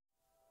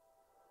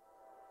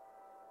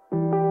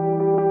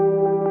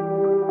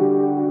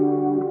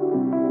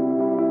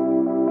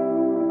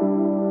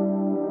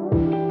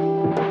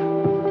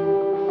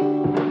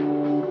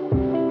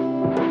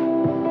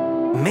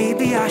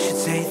I should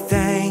say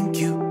thank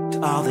you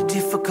to all the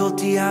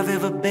difficulty I've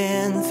ever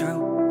been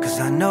through, 'cause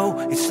I know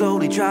it's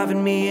slowly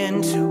driving me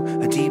into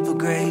a deeper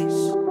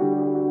grace.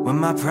 When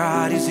my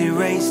pride is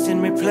erased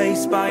and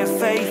replaced by a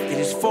faith that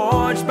is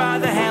forged by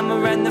the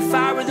hammer and the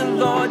fire of the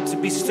Lord, to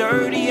be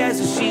sturdy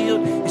as a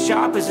shield and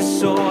sharp as a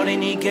sword.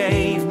 And he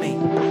gave me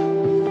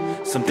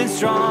something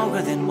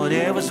stronger than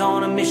whatever's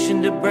on a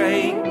mission to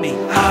break me.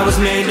 I was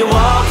made to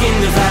walk in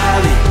the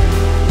valley,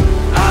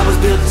 I was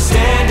built to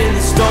stand in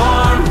the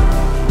storm.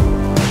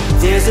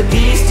 There's a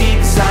peace deep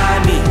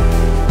inside me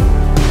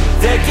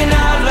that can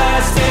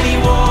outlast any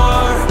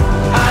war.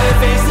 I have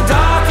faced the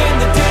dark and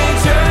the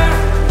danger,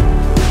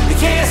 they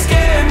can't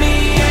scare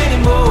me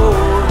anymore.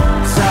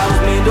 'Cause I was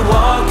made to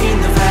walk in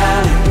the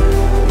valley,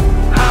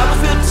 I was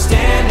built to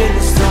stand in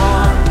the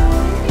storm.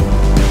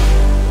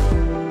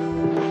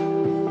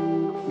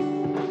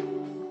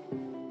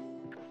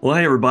 Well,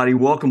 hey, everybody.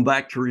 Welcome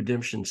back to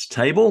Redemption's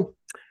Table.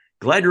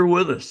 Glad you're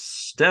with us.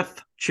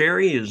 Steph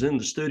Cherry is in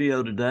the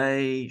studio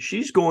today.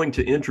 She's going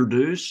to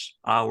introduce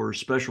our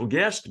special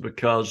guest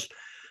because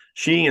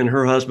she and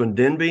her husband,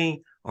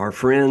 Denby, are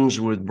friends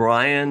with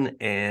Brian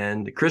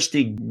and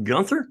Christy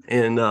Gunther.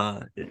 And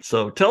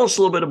so tell us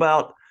a little bit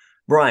about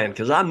Brian,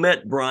 because I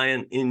met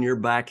Brian in your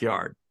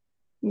backyard.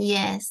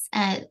 Yes.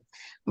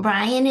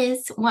 Brian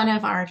is one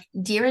of our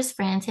dearest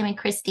friends, him and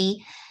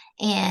Christy.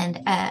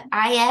 And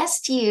I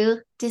asked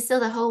you, just so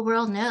the whole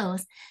world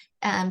knows,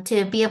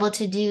 to be able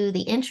to do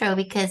the intro,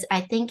 because I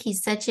think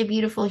he's such a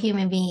beautiful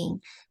human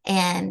being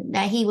and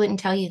that he wouldn't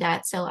tell you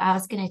that. So I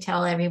was going to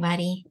tell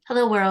everybody,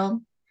 hello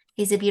world,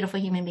 he's a beautiful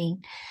human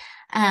being.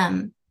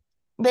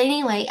 But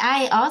anyway,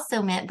 I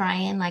also met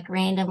Brian like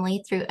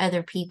randomly through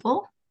other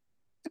people.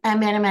 I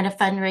met him at a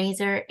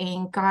fundraiser,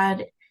 and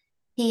God,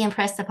 he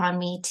impressed upon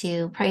me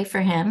to pray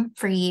for him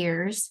for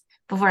years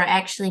before I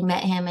actually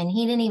met him. And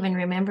he didn't even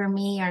remember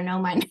me or know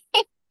my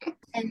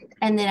name.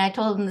 And then I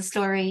told him the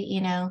story,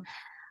 you know,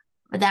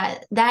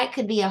 that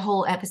could be a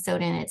whole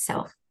episode in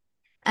itself.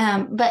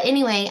 But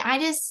anyway,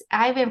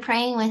 I've been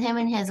praying with him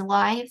and his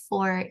wife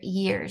for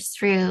years,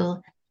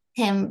 through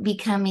him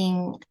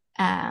becoming,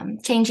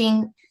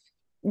 changing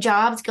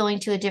jobs, going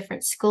to a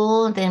different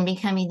school, then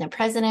becoming the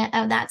president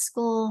of that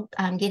school,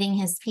 getting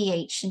his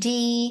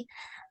PhD,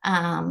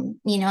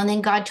 you know, and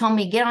then God told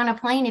me, get on a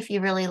plane if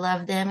you really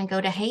love them and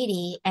go to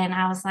Haiti. And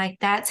I was like,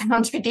 that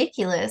sounds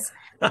ridiculous.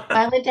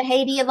 I went to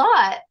Haiti a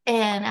lot,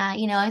 and,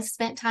 you know, I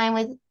spent time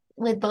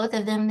with both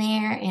of them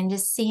there and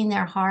just seeing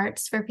their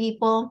hearts for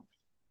people.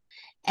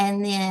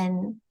 And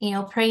then, you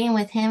know, praying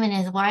with him and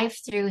his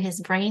wife through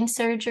his brain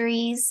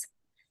surgeries.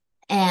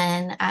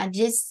 And I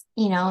just,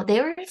 you know,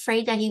 they were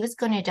afraid that he was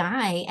going to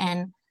die.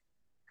 And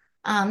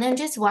then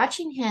just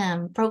watching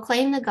him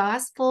proclaim the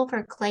gospel,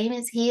 proclaim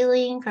his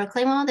healing,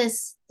 proclaim all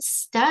this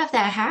stuff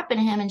that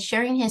happened to him, and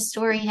sharing his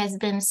story has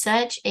been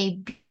such a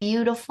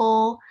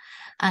beautiful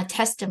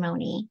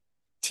testimony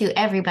to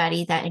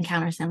everybody that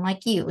encounters him,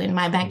 like you in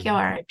my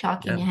backyard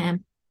talking to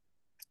him.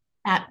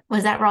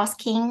 Was that Ross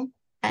King?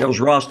 That was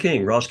Ross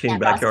King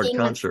backyard Ross King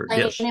concert.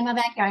 Yes, in my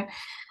backyard.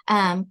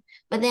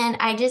 But then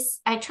I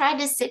tried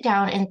to sit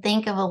down and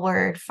think of a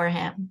word for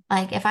him.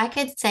 Like, if I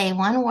could say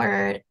one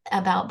word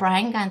about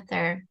Brian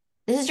Gunther,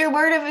 this is your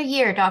word of the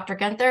year, Dr.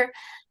 Gunther.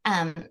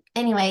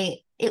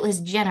 Anyway, it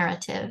was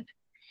generative.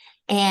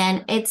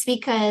 And it's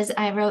because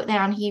I wrote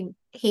down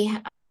he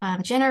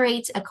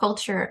generates a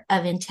culture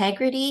of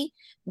integrity,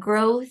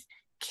 growth,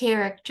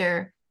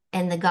 character,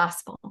 and the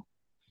gospel.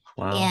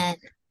 Wow.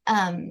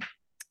 And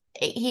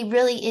he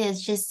really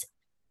is just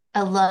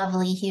a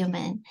lovely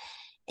human.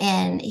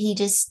 And he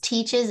just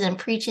teaches and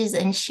preaches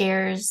and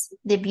shares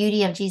the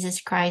beauty of Jesus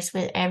Christ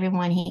with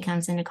everyone he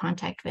comes into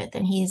contact with.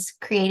 And he's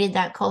created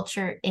that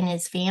culture in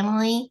his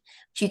family,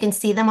 which you can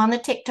see them on the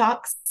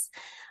TikToks,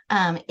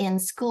 in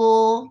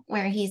school,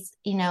 where he's,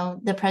 you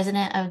know, the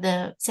president of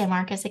the San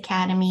Marcos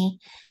Academy,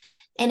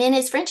 and in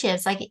his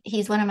friendships. Like,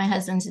 he's one of my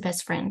husband's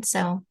best friends.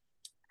 So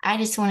I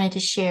just wanted to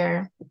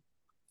share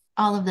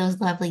all of those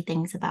lovely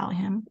things about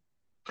him.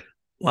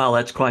 Wow,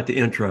 that's quite the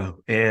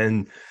intro.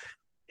 And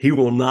he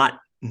will not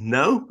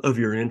know of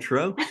your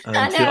intro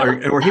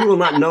or he will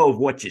not know of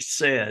what you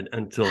said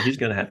until he's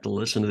going to have to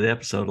listen to the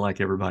episode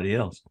like everybody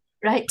else.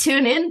 Right.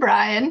 Tune in,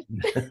 Brian.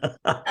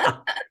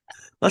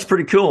 That's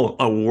pretty cool.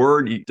 A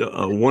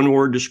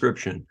one-word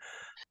description.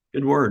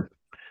 Good word.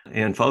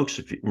 And folks,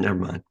 never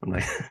mind.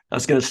 I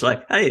was going to say,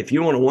 hey, if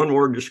you want a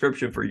one-word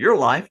description for your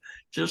life,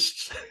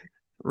 just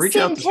reach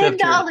out to Steph.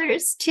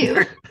 $10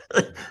 too.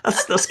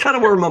 That's kind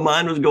of where my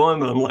mind was going.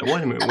 But I'm like,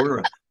 wait a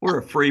minute, we're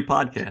a free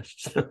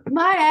podcast.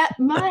 my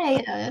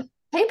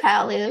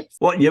PayPal is.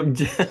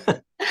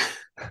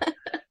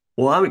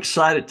 Well, I'm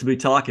excited to be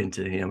talking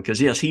to him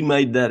because, yes, he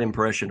made that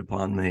impression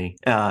upon me.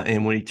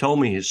 And when he told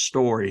me his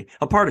story,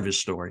 a part of his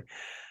story,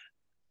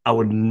 I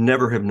would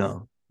never have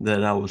known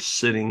that I was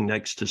sitting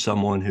next to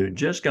someone who had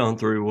just gone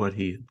through what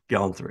he had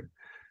gone through.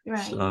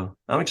 Right. So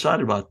I'm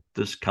excited about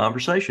this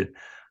conversation.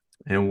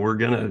 And we're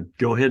going to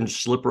go ahead and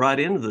slip right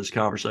into this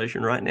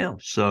conversation right now.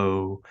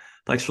 So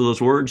Thanks for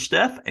those words,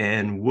 Steph.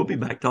 And we'll be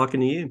back talking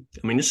to you.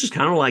 I mean, this is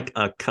kind of like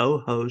a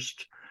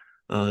co-host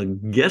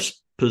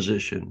guest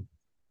position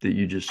that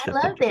you just I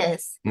love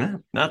this. Yeah,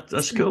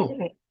 that's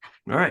cool.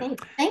 All right. Okay.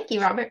 Thank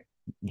you, Robert.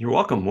 You're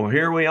welcome. Well,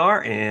 here we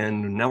are.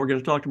 And now we're going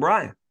to talk to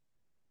Brian.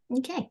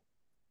 Okay.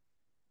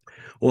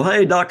 Well,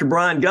 hey, Dr.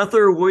 Brian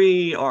Gunther,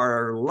 we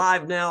are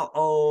live now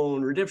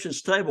on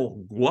Redemption's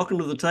Table. Welcome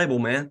to the table,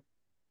 man.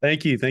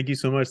 Thank you. Thank you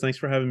so much. Thanks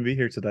for having me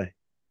here today.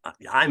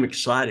 I'm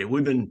excited.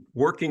 We've been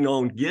working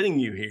on getting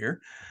you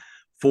here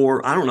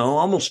for, I don't know,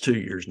 almost 2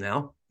 years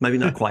now. Maybe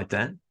not quite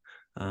that.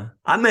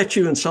 I met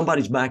you in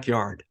somebody's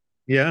backyard.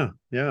 Yeah,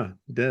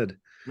 did.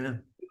 Yeah.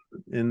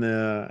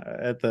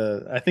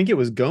 I think it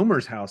was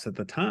Gomer's house at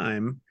the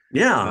time.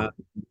 Yeah.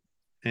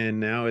 And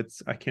now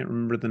I can't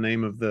remember the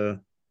name of the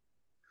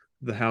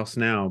house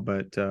now,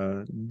 but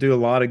do a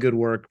lot of good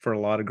work for a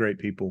lot of great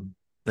people.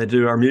 They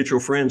do. Our mutual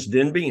friends,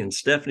 Denby and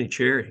Stephanie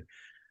Cherry.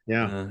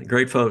 Yeah.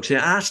 Great folks.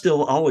 Yeah. I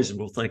still always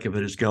will think of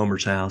it as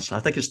Gomer's house. I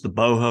think it's the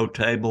boho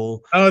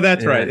table. Oh,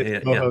 that's right.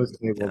 It's boho's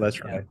table.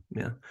 That's right.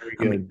 Yeah. Very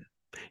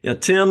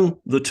good. Tim,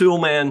 the tool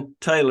man,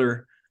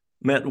 Taylor,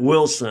 met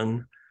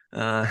Wilson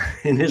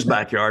in his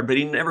backyard, but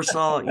he never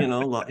saw,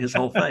 his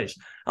whole face.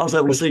 I was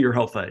able to see your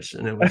whole face.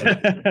 And it was,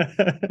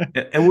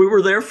 and we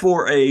were there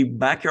for a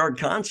backyard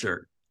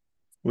concert.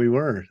 We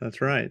were.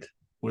 That's right.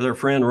 With our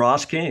friend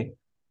Ross King.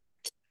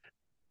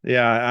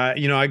 Yeah,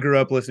 I grew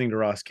up listening to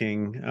Ross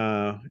King,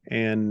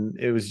 and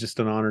it was just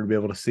an honor to be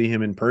able to see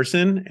him in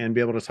person and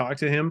be able to talk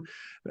to him.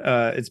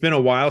 It's been a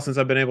while since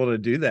I've been able to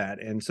do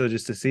that, and so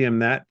just to see him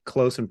that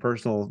close and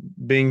personal,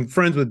 being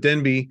friends with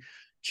Denby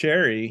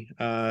Cherry,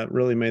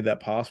 really made that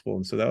possible,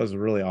 and so that was a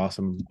really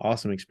awesome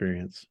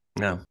experience.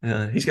 Yeah,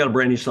 he's got a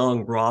brand new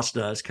song, Ross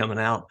does, coming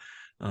out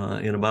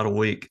in about a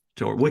week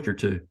or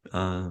two,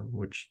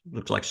 which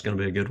looks like it's going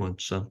to be a good one.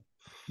 So.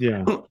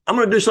 Yeah, I'm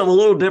going to do something a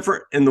little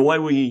different in the way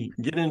we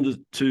get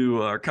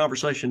into our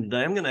conversation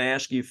today. I'm going to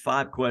ask you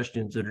 5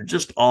 questions that are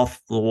just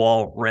off the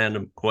wall,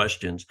 random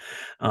questions.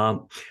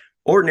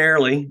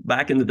 Ordinarily,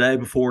 back in the day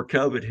before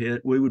COVID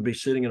hit, we would be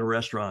sitting in a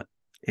restaurant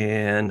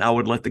and I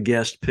would let the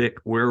guest pick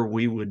where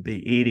we would be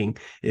eating.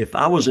 If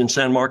I was in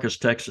San Marcos,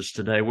 Texas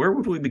today, where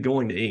would we be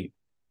going to eat?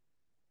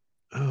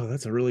 Oh,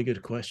 that's a really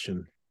good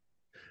question.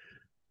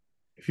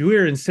 If you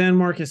were in San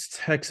Marcos,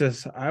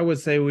 Texas, I would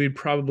say we'd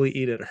probably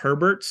eat at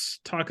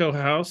Herbert's Taco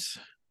House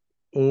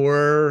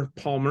or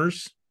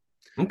Palmer's.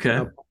 Okay.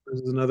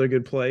 Palmer's is another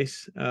good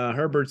place.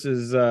 Herbert's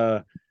is,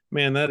 that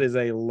is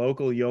a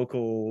local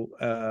yokel,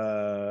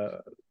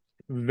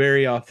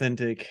 very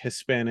authentic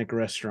Hispanic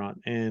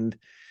restaurant. And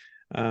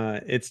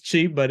it's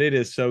cheap, but it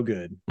is so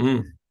good.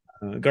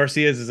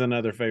 Garcia's is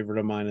another favorite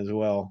of mine as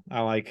well.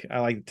 I like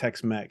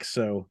Tex-Mex.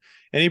 So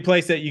any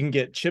place that you can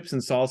get chips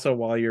and salsa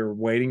while you're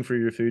waiting for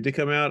your food to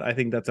come out, I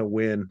think that's a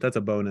win. That's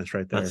a bonus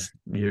right there.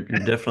 You're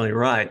definitely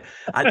right.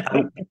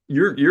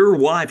 Your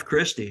wife,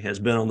 Christy, has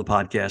been on the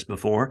podcast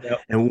before,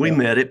 and we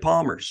met at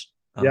Palmer's.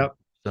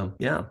 So,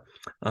 yeah.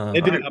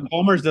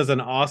 Palmer's does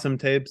an awesome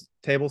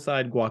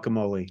tableside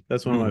guacamole.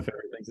 That's one of my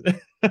favorite things.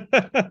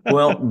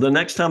 Well, the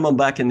next time I'm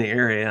back in the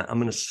area, I'm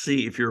going to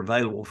see if you're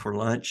available for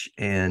lunch,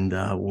 and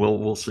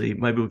we'll see.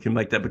 Maybe we can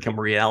make that become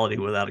a reality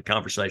without a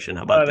conversation.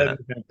 How about that?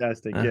 That'd be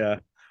fantastic. Yeah.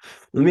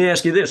 Let me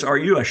ask you this: are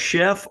you a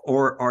chef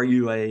or are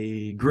you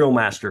a grill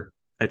master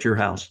at your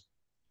house?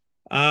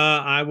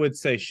 I would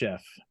say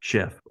chef.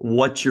 Chef.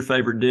 What's your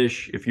favorite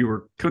dish? If you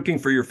were cooking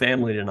for your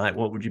family tonight,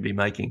 what would you be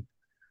making?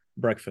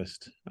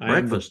 Breakfast.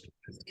 Breakfast.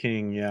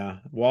 King, yeah.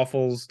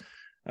 Waffles,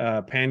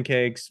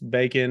 pancakes,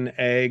 bacon,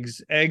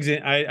 eggs.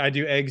 I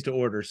do eggs to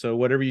order. So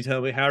whatever you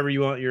tell me, however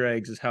you want your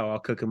eggs is how I'll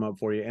cook them up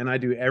for you. And I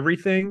do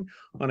everything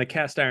on a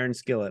cast iron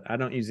skillet. I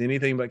don't use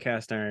anything but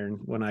cast iron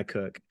when I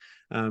cook.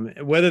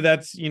 Whether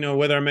that's,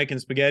 whether I'm making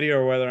spaghetti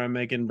or whether I'm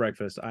making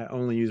breakfast, I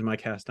only use my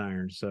cast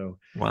iron. So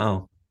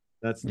wow.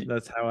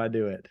 That's how I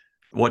do it.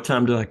 What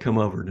time do I come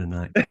over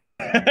tonight?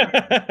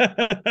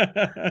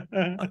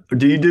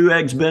 Do you do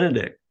eggs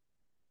Benedict?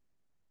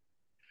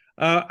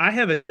 I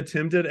have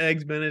attempted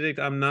eggs Benedict.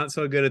 I'm not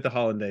so good at the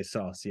hollandaise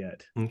sauce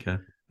yet. Okay.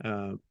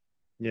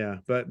 Yeah,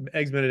 but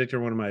eggs Benedict are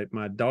one of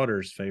my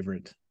daughter's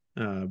favorite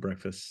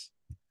breakfasts.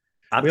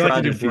 I've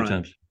tried it a few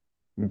times.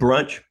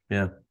 Brunch,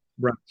 yeah.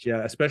 Brunch,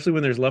 yeah. Especially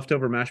when there's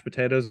leftover mashed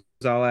potatoes,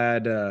 I'll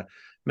add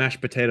mashed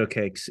potato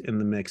cakes in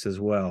the mix as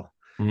well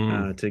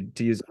to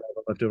use all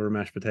the leftover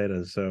mashed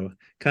potatoes. So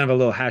kind of a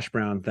little hash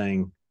brown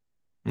thing.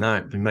 No,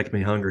 you're making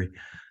me hungry.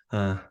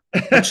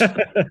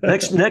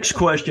 Next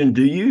question.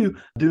 Do you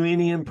do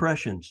any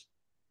impressions?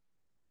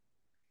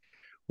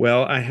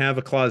 Well, I have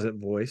a closet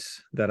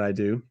voice that I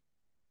do.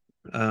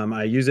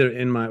 I use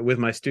it with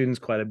my students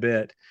quite a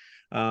bit.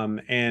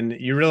 And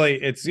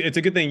it's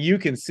a good thing you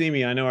can see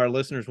me. I know our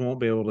listeners won't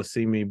be able to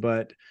see me,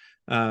 but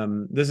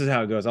this is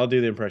how it goes. I'll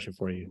do the impression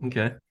for you.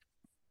 Okay.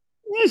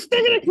 I'm stuck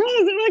in a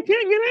closet and I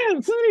can't get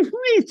out. Somebody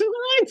please turn the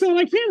lights on.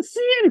 I can't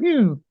see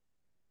anything.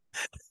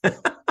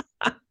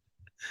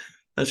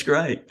 That's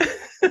great.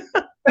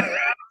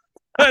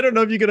 I don't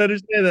know if you can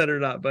understand that or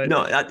not, but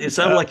no, it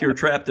sounded like you were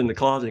trapped in the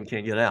closet and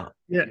can't get out.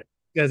 Yeah.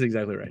 That's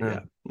exactly right.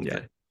 Yeah.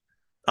 Okay.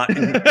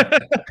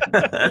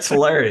 That's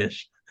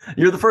hilarious.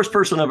 You're the first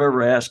person I've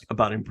ever asked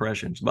about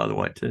impressions, by the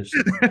way, too. So.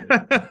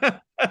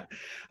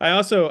 I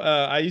also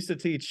I used to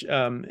teach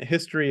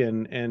history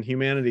and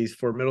humanities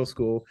for middle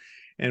school,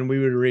 and we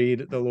would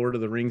read the Lord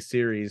of the Rings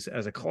series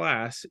as a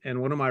class.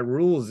 And one of my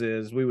rules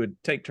is we would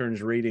take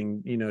turns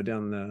reading,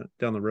 down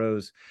the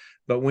rows.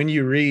 But when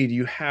you read,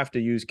 you have to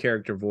use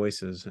character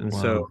voices, and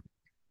so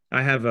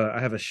I have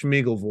a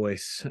Schmeagol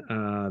voice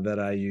that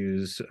I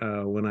use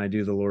when I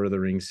do the Lord of the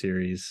Rings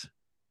series.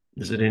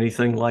 Is it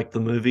anything like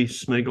the movie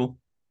Smeagol?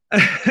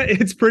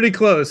 It's pretty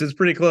close. It's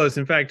pretty close.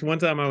 In fact, one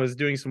time I was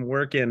doing some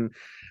work in,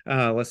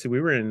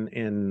 we were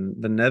in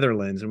the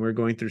Netherlands, and we were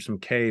going through some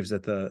caves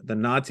that the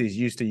Nazis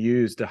used to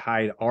use to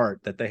hide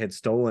art that they had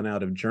stolen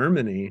out of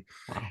Germany.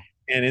 Wow.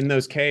 And in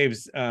those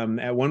caves,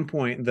 at one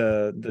point,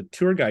 the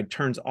tour guide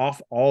turns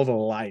off all the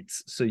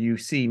lights, so you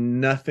see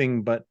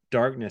nothing but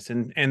darkness,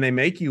 and they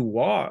make you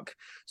walk.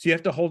 So you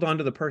have to hold on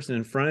to the person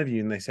in front of you,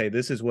 and they say,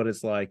 "This is what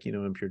it's like,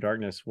 in pure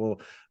darkness." Well,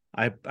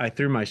 I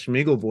threw my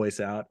Schmeagol voice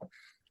out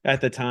at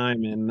the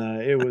time, and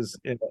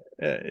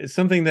it's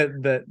something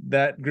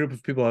that group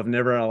of people have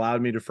never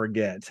allowed me to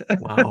forget.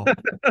 Wow.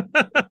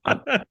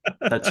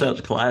 That sounds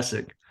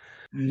classic.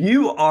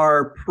 You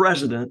are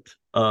president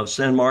of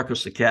San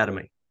Marcos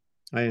Academy.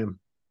 I am.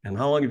 And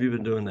how long have you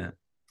been doing that?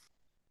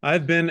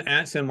 I've been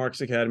at San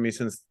Marcos Academy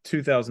since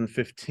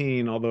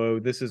 2015, although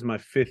this is my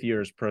 5th year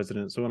as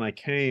president. So when I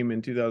came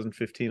in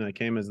 2015, I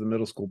came as the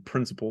middle school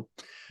principal.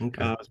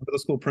 Okay. I was middle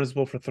school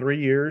principal for 3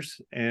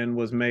 years and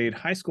was made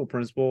high school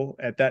principal.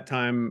 At that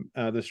time,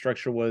 the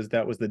structure was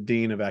the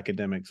dean of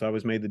academics. So I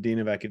was made the dean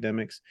of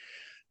academics.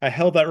 I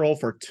held that role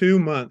for 2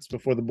 months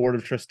before the board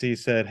of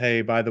trustees said,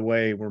 "Hey, by the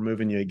way, we're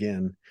moving you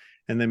again."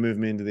 And they moved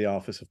me into the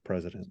office of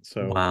president.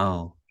 So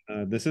wow.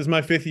 This is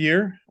my 5th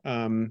year,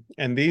 and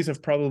these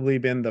have probably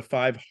been the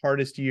 5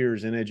 hardest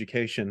years in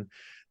education,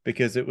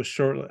 because it was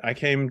shortly. I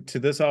came to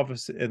this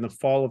office in the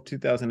fall of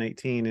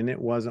 2018, and it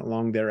wasn't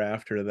long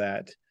thereafter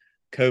that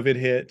COVID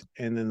hit,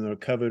 and then the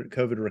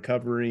COVID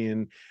recovery.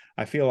 And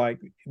I feel like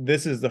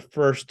this is the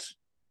first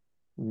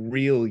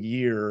real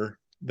year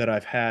that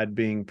I've had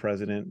being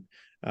president.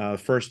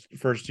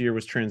 First year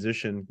was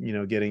transition,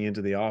 getting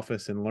into the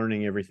office and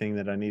learning everything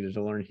that I needed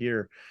to learn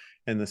here.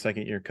 And the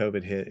second year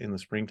COVID hit in the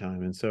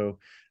springtime. And so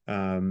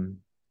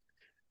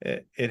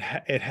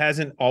it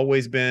hasn't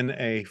always been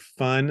a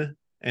fun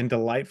and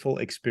delightful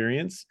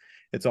experience.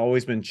 It's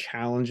always been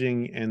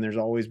challenging, and there's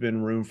always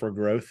been room for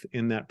growth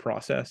in that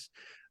process.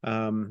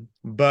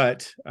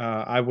 But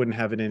I wouldn't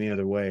have it any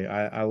other way.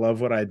 I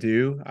love what I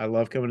do. I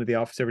love coming to the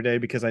office every day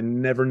because I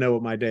never know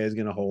what my day is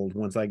going to hold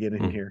once I get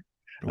in here.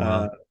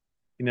 Wow.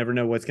 You never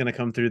know what's going to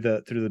come through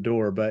the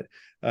door, but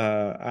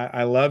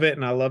I love it.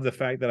 And I love the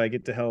fact that I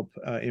get to help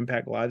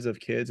impact lives of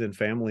kids and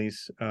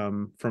families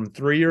from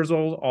 3 years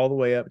old all the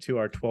way up to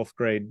our 12th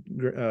grade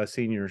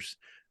seniors,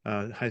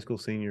 high school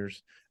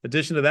seniors. In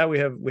addition to that, we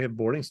have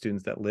boarding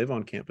students that live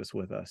on campus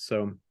with us.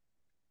 So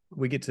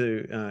we get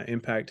to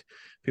impact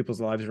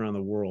people's lives around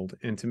the world.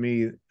 And to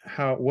me,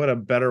 what a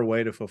better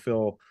way to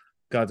fulfill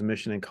God's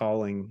mission and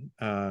calling,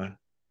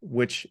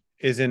 which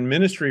is in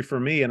ministry for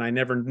me. And I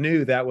never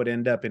knew that would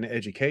end up in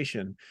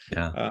education.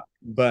 Yeah.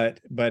 But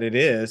it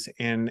is.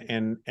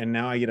 And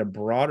now I get a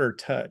broader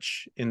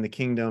touch in the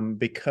kingdom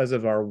because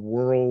of our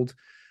world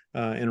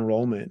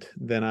enrollment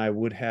than I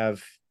would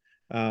have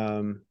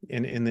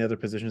in the other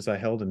positions I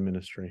held in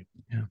ministry.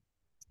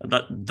 Yeah.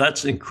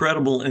 That's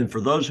incredible. And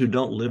for those who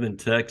don't live in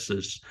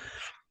Texas,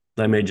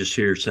 they may just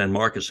hear San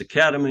Marcos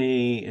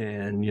Academy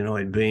and,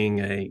 it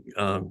being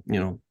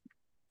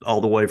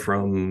all the way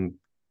from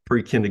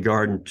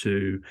pre-kindergarten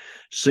to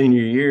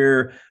senior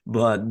year,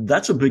 but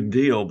that's a big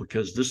deal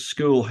because this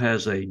school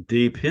has a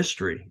deep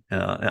history.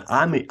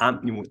 I'm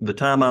the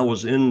time I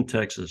was in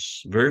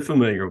Texas, very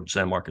familiar with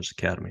San Marcos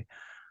Academy.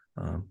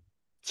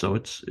 So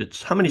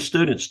it's how many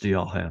students do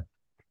y'all have?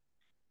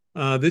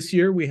 This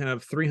year we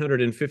have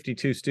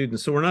 352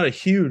 students. So we're not a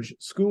huge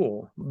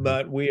school,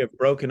 but we have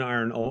broken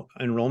our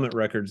enrollment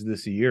records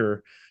this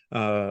year,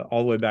 all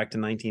the way back to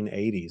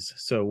 1980s.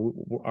 So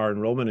our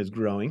enrollment is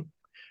growing.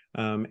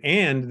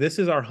 And this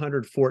is our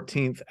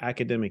 114th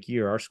academic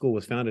year. Our school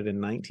was founded in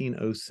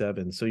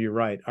 1907. So you're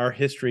right. Our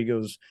history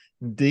goes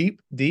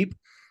deep, deep.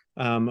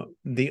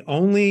 The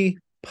only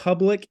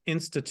public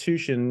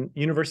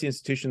university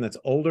institution that's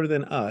older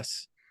than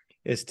us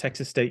is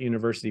Texas State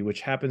University,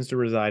 which happens to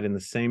reside in the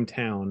same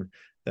town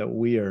that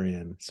we are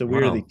in. So we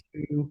are the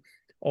 2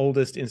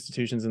 oldest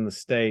institutions in the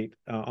state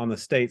on the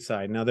state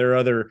side. Now, there are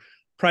other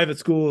private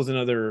schools and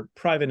other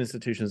private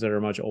institutions that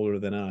are much older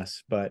than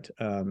us. But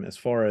as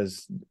far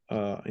as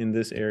in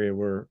this area,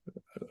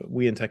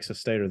 we in Texas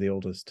State are the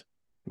oldest.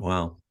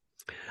 Wow.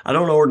 I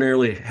don't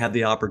ordinarily have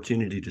the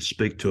opportunity to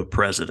speak to a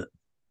president.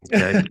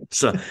 Okay.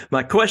 So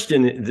my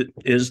question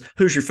is,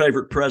 who's your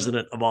favorite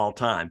president of all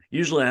time?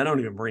 Usually I don't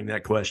even bring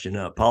that question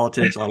up.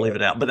 Politics, I'll leave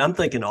it out. But I'm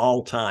thinking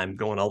all time,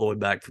 going all the way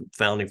back from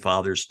founding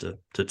fathers to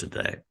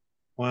today.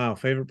 Wow,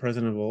 favorite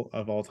president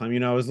of all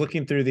time. I was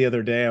looking through the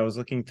other day. I was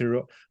looking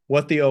through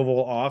what the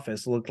Oval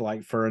Office looked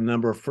like for a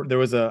number of.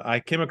 I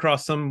came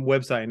across some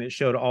website and it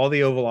showed all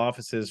the Oval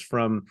Offices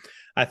from,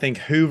 I think,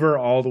 Hoover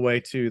all the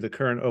way to the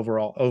current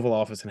overall Oval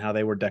Office and how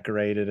they were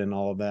decorated and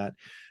all of that.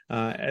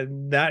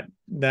 And that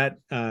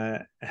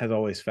has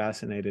always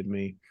fascinated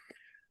me.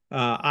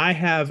 I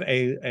have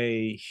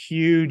a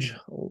huge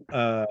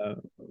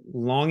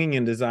longing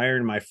and desire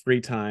in my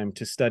free time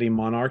to study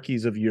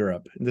monarchies of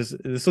Europe. This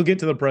will get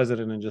to the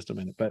president in just a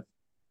minute, but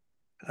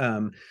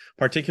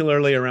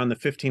particularly around the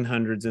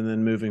 1500s and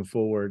then moving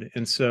forward.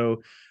 And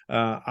so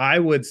I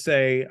would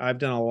say I've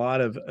done a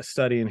lot of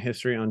study and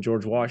history on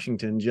George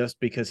Washington just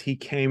because he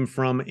came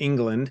from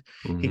England.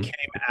 He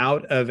came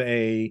out of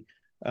a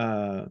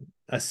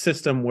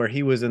system where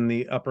he was in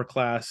the upper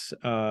class.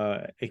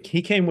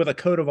 He came with a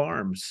coat of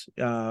arms,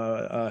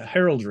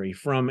 heraldry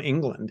from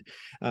England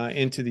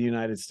into the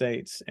United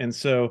States. And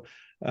so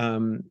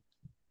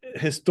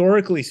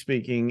historically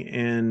speaking,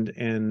 and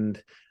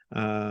in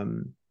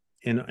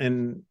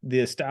the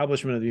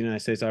establishment of the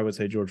United States, I would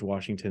say George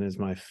Washington is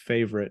my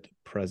favorite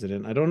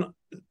president. I don't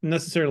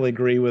necessarily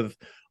agree with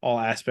all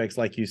aspects,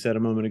 like you said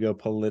a moment ago,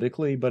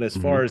 politically, but as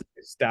far as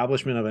the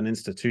establishment of an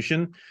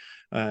institution,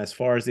 as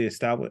far as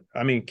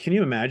can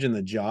you imagine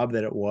the job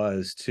that it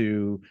was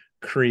to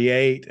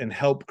create and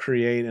help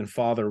create and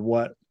father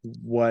what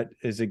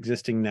is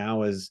existing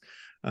now as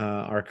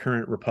our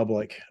current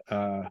republic?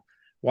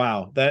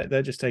 Wow,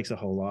 that just takes a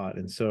whole lot.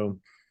 And so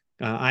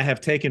I have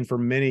taken for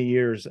many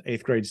years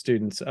 8th grade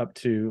students up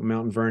to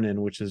Mount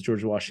Vernon, which is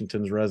George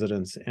Washington's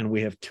residence, and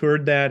we have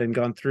toured that and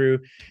gone through.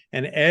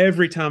 And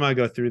every time I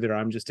go through there,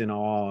 I'm just in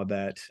awe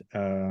that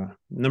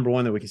number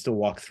one, that we can still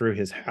walk through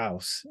his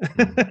house,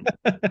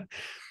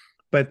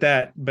 but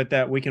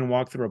that we can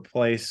walk through a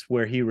place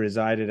where he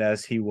resided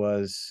as he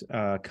was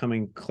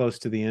coming close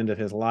to the end of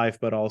his life,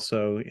 but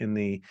also in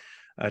the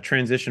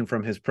transition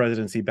from his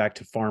presidency back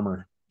to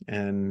farmer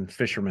and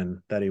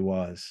fisherman that he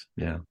was.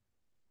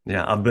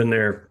 Yeah, I've been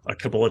there a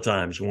couple of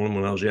times, one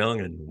when I was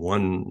young and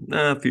one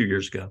a few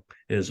years ago.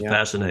 It is a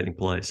fascinating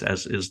place,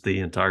 as is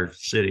the entire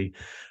city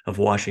of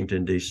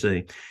Washington,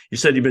 D.C. You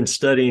said you've been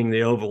studying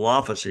the Oval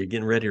Office. Are you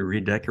getting ready to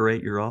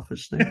redecorate your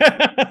office there?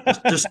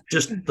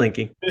 just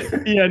thinking.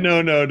 Yeah,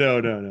 no.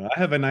 I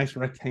have a nice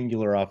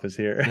rectangular office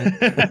here.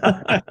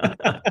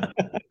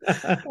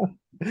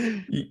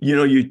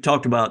 You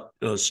talked about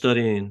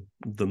studying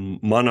the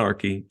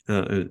monarchy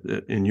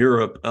in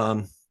Europe.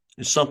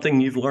 Something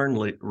you've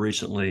learned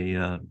recently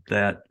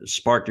that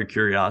sparked your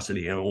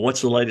curiosity?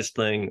 What's the latest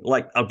thing?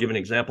 Like, I'll give an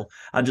example.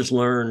 I just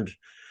learned a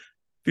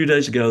few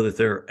days ago that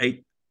there are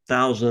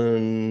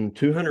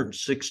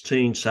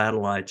 8,216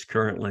 satellites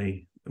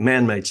currently,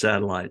 man-made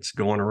satellites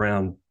going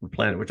around the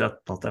planet, which I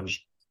thought that was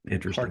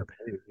interesting.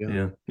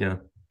 Yeah.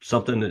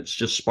 Something that's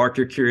just sparked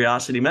your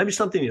curiosity. Maybe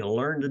something you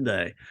learned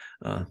today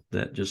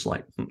that just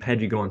like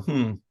had you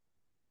going,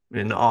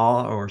 in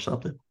awe or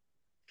something.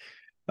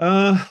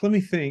 Let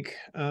me think.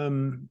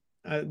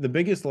 The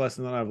biggest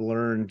lesson that I've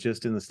learned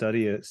just in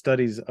the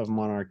studies of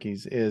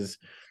monarchies is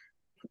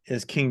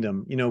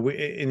kingdom.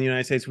 In the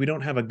United States, we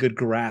don't have a good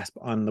grasp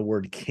on the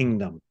word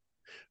kingdom.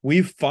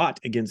 We've fought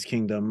against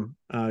kingdom,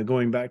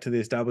 going back to the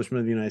establishment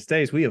of the United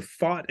States. We have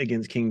fought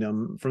against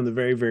kingdom from the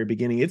very, very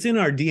beginning. It's in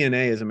our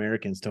DNA as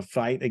Americans to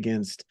fight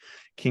against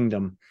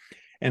kingdom.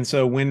 And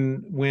so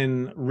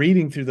when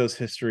reading through those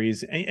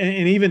histories,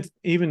 and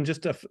even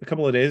just a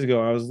couple of days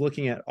ago, I was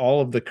looking at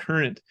all of the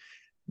current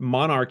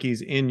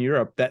monarchies in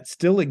Europe that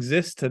still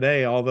exist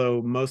today,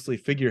 although mostly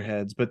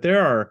figureheads, but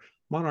there are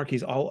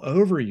monarchies all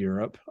over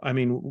Europe. I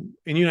mean,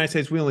 in the United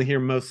States, we only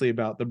hear mostly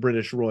about the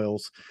British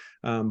royals,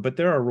 but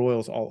there are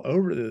royals all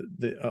over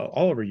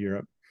all over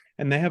Europe,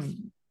 and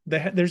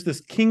there's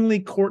this kingly,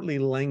 courtly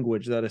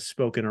language that is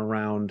spoken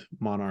around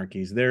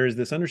monarchies. There is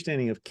this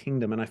understanding of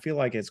kingdom. And I feel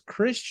like as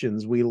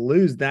Christians, we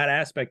lose that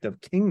aspect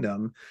of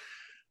kingdom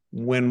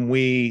when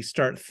we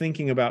start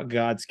thinking about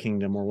God's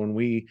kingdom, or when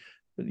we,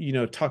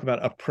 talk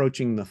about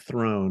approaching the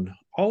throne.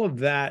 All of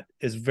that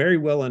is very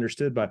well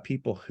understood by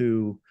people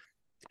who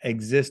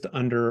exist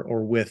under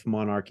or with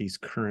monarchies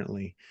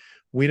currently.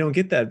 We don't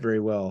get that very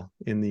well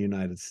in the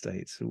United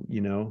States,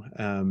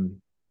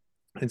 and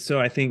so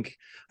I think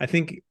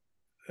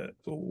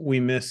we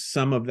miss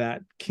some of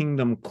that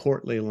kingdom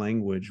courtly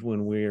language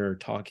when we're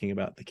talking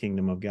about the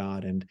kingdom of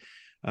God and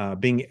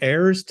being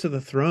heirs to the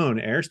throne,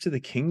 heirs to the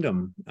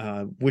kingdom,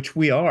 which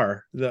we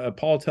are.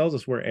 Paul tells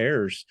us we're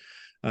heirs,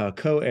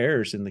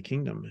 co-heirs in the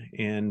kingdom.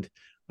 And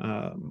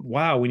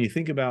wow, when you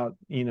think about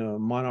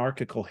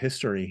monarchical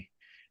history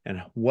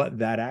and what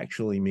that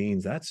actually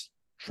means, that's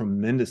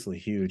tremendously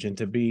huge. And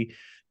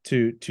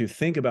to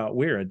think about,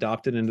 we're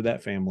adopted into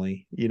that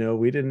family.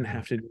 We didn't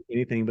have to do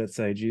anything but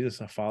say,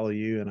 Jesus, I follow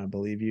you and I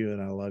believe you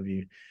and I love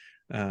you.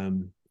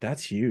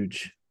 That's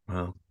huge.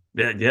 Wow.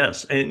 Yeah,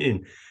 yes.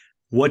 And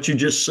what you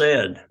just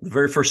said, the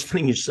very first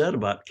thing you said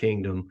about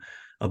kingdom,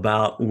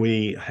 about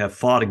we have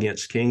fought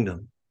against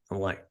kingdom. I'm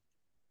like,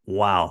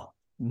 wow.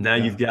 Now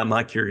you've got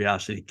my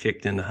curiosity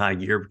kicked into high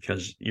gear,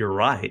 because you're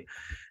right.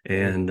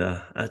 And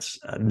I've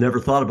never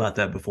thought about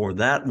that before.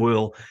 That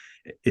will,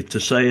 if to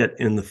say it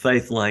in the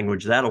faith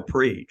language, that'll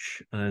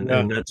preach.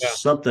 And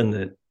that's something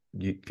that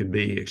you could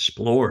be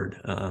explored.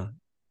 100%.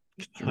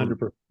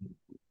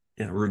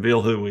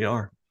 Reveal who we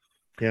are.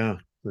 Yeah,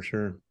 for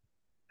sure.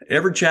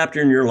 Every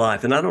chapter in your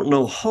life, and I don't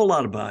know a whole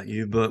lot about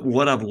you, but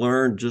what I've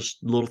learned,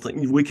 just little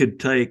things, we could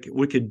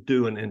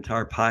do an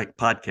entire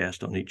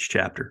podcast on each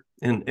chapter.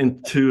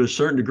 And to a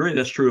certain degree,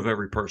 that's true of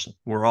every person.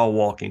 We're all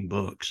walking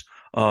books.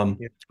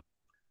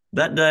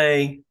 That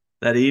day,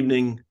 that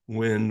evening,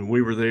 when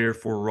we were there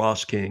for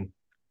Ross King,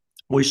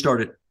 we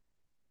started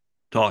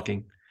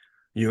talking,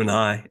 you and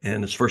I,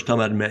 and it's the first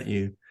time I'd met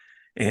you.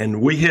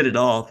 And we hit it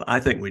off. I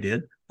think we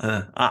did.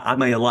 I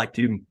may have liked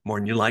you more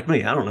than you like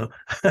me. I don't know.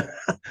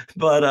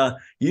 But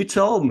you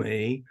told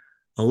me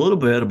a little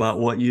bit about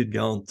what you'd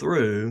gone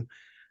through.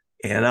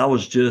 And I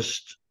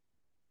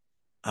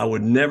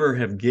would never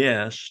have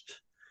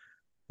guessed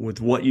with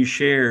what you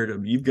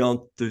shared. You've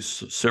gone through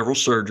several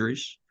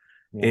surgeries,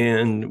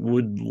 and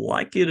would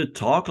like you to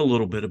talk a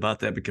little bit about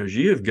that, because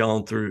you have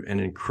gone through an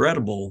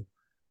incredible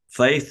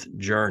faith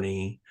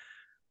journey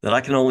that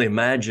I can only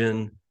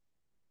imagine.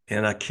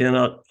 And I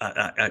cannot,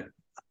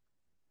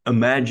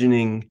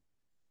 imagining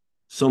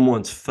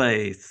someone's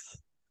faith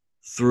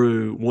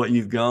through what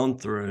you've gone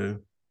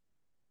through.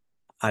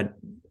 I'd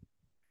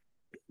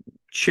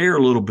share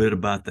a little bit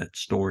about that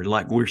story.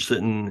 Like, we're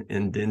sitting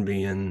in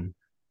Denby in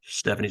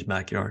Stephanie's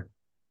backyard.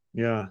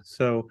 Yeah.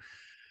 So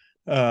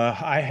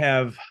I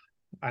have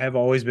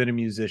always been a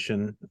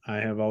musician.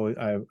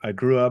 I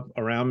grew up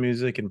around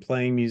music and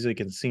playing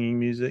music and singing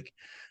music.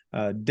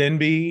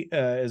 Denby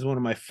is one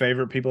of my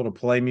favorite people to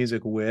play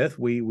music with.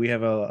 We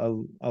have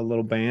a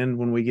little band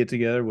when we get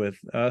together with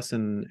us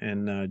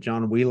and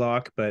John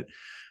Wheelock, but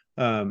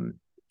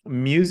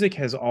music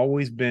has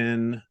always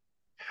been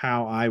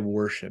how I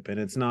worship, and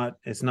it's not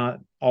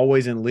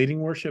always in leading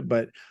worship,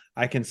 but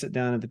I can sit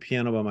down at the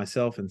piano by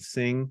myself and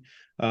sing.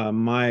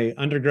 My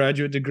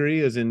undergraduate degree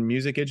is in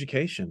music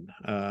education.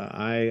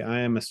 I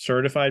am a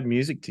certified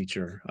music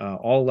teacher,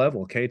 all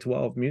level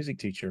K-12 music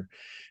teacher.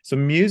 So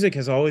music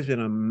has always been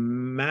a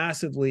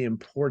massively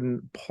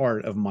important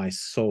part of my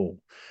soul.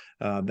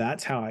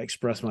 That's how I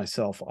express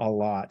myself a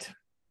lot.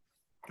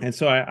 And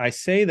so I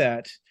say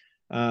that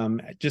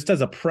just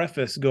as a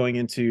preface going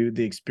into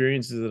the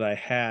experiences that I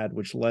had,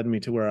 which led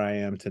me to where I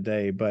am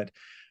today. But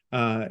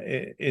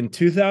in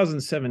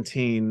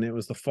 2017, it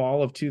was the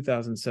fall of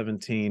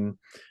 2017,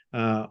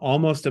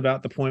 almost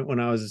about the point when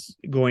I was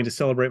going to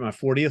celebrate my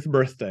 40th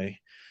birthday.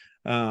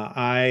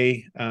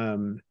 I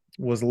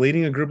was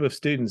leading a group of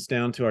students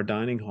down to our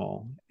dining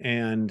hall,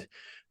 and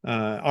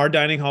our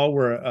dining hall,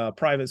 we're a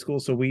private school,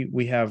 so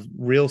we have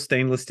real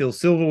stainless steel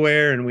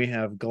silverware, and we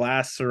have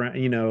glass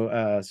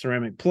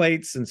ceramic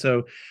plates, and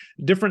so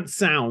different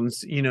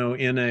sounds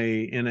in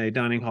a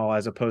dining hall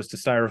as opposed to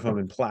styrofoam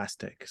and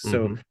plastic.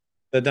 So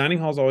the dining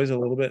hall is always a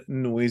little bit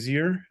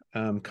noisier.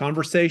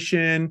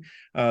 Conversation,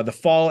 the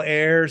fall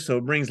air, so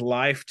it brings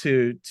life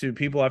to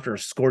people after a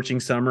scorching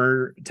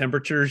summer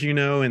temperatures,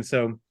 and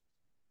so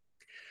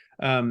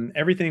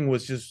everything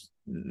was just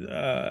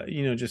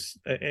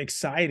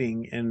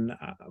exciting. And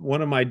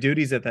one of my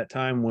duties at that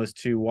time was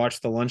to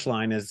watch the lunch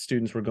line as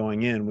students were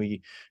going in.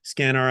 We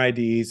scan our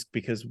IDs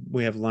because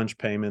we have lunch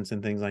payments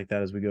and things like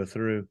that as we go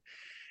through.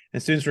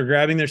 And students were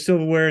grabbing their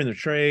silverware and their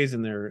trays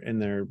and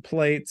their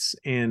plates.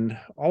 And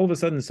all of a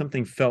sudden,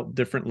 something felt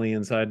differently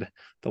inside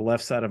the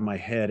left side of my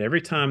head. Every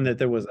time that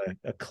there was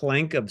a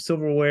clank of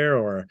silverware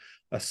or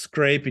a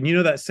scrape,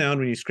 and that sound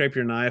when you scrape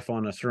your knife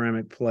on a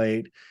ceramic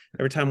plate,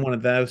 every time one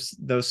of those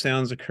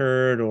sounds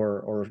occurred,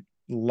 or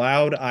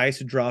loud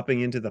ice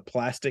dropping into the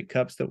plastic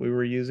cups that we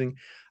were using,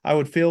 I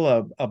would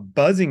feel a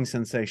buzzing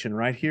sensation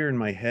right here in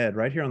my head,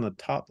 right here on the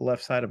top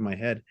left side of my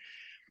head.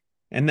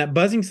 And that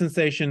buzzing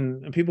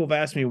sensation, people have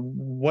asked me,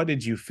 what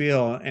did you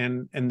feel?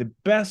 And the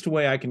best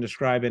way I can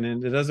describe it,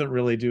 and it doesn't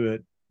really do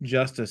it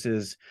justice,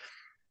 is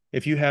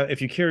if you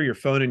carry your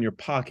phone in your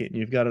pocket and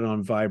you've got it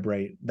on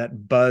vibrate,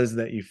 that buzz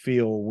that you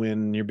feel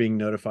when you're being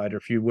notified, or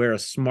if you wear a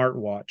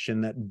smartwatch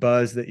and that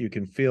buzz that you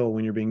can feel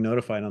when you're being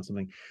notified on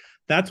something,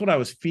 that's what I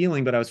was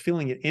feeling, but I was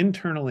feeling it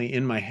internally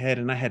in my head,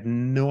 and I had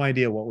no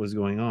idea what was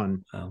going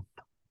on. Oh.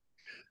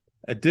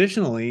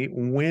 Additionally,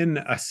 when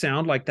a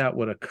sound like that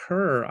would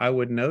occur, I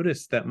would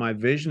notice that my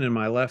vision in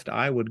my left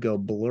eye would go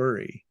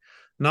blurry.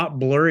 Not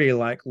blurry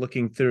like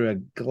looking through a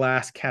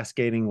glass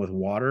cascading with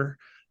water,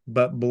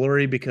 but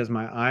blurry because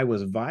my eye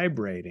was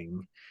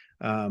vibrating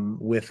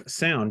with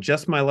sound.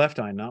 Just my left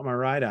eye, not my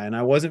right eye. And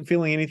I wasn't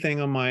feeling anything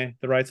on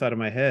the right side of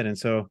my head. And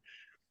so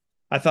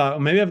I thought,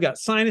 well, maybe I've got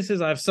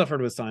sinuses. I've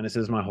suffered with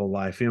sinuses my whole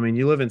life. I mean,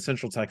 you live in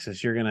Central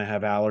Texas, you're going to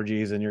have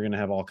allergies and you're going to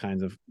have all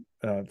kinds of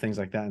things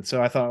like that. And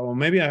so I thought, well,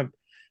 maybe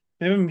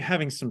I'm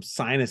having some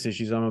sinus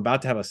issues. I'm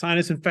about to have a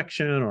sinus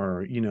infection,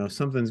 or,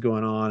 something's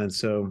going on. And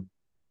so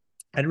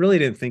I really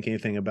didn't think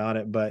anything about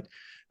it. But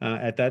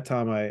at that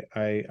time,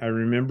 I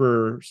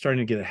remember starting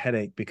to get a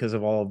headache because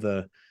of all of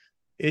the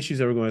issues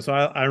that were going on. So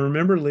I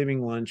remember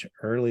leaving lunch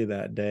early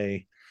that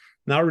day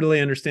not really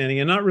understanding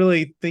and not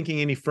really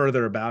thinking any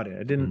further about it.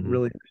 I didn't Mhm.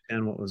 really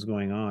understand what was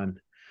going on.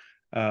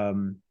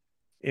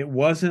 It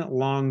wasn't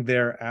long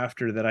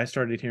thereafter that I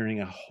started hearing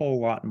a whole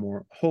lot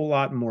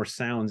more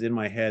sounds in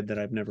my head that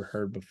I've never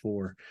heard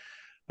before.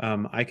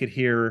 I could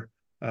hear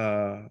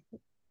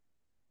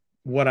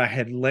what I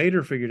had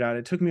later figured out.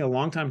 It took me a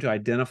long time to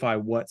identify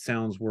what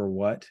sounds were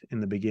what in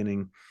the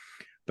beginning,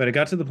 but it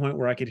got to the point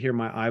where I could hear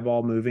my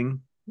eyeball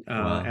moving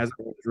Wow. as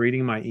I was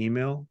reading my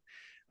email.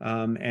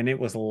 And it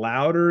was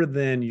louder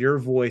than your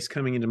voice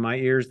coming into my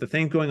ears. The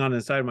things going on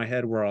inside of my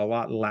head were a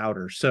lot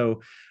louder.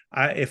 So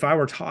if I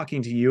were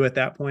talking to you at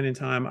that point in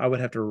time, I would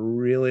have to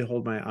really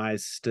hold my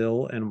eyes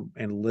still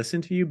and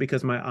listen to you,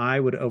 because my eye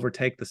would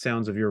overtake the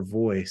sounds of your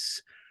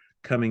voice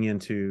coming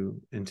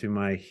into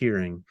my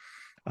hearing.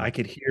 I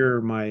could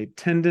hear my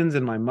tendons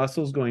and my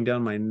muscles going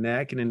down my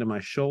neck and into my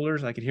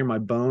shoulders. I could hear my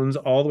bones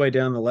all the way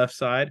down the left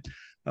side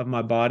of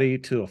my body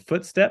to a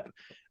footstep.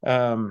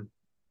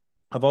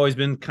 I've always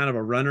been kind of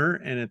a runner,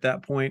 and at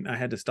that point I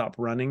had to stop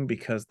running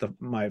because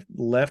my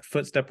left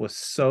footstep was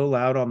so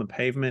loud on the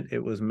pavement,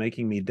 it was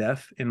making me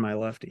deaf in my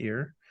left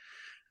ear.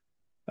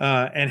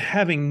 And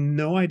having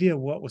no idea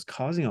what was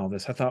causing all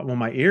this, I thought, well,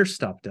 my ears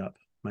stopped up.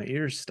 My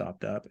ears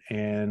stopped up,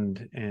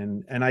 and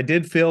I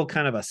did feel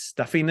kind of a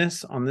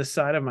stuffiness on this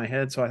side of my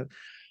head. So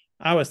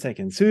I was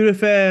taking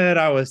Sudafed,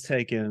 I was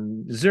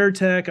taking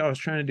Zyrtec, I was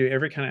trying to do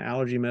every kind of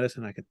allergy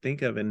medicine I could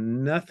think of,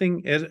 and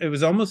nothing. It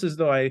was almost as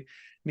though I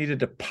needed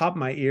to pop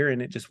my ear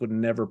and it just would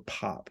never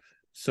pop.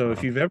 So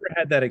if you've ever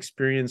had that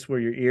experience where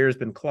your ear has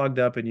been clogged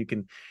up and you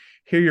can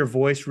hear your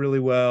voice really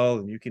well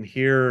and you can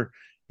hear,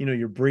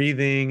 your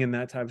breathing and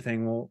that type of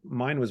thing, well,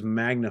 mine was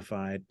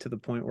magnified to the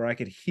point where I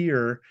could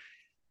hear.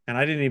 And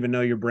I didn't even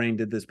know your brain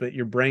did this, but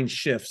your brain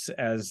shifts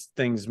as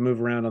things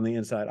move around on the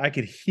inside. I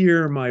could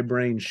hear my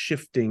brain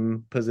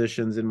shifting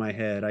positions in my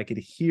head. I could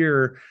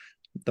hear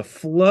the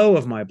flow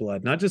of my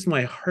blood, not just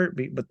my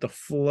heartbeat, but the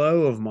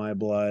flow of my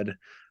blood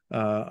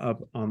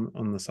up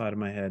on the side of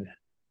my head,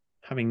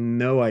 having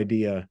no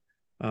idea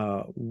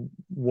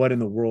what in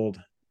the world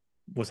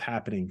was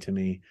happening to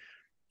me.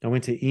 I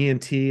went to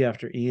ENT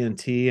after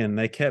ENT, and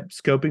they kept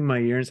scoping my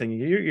ear and saying,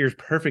 your ear's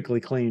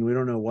perfectly clean. We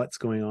don't know what's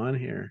going on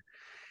here.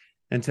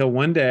 Until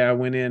one day I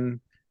went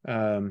in.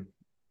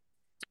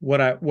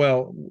 What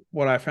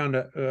I found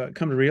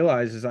come to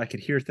realize is I could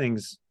hear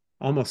things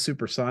almost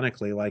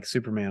supersonically, like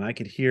Superman. I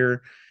could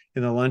hear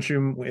in the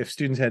lunchroom, if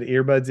students had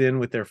earbuds in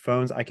with their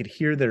phones, I could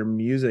hear their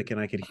music and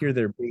I could hear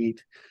their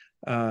beat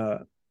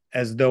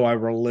as though I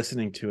were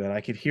listening to it.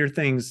 I could hear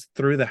things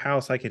through the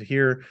house. I could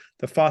hear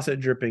the faucet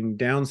dripping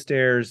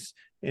downstairs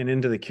and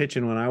into the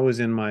kitchen when I was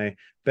in my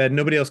bed.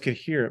 Nobody else could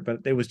hear it, but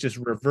it was just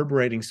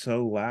reverberating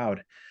so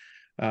loud.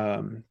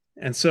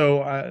 And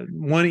so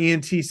one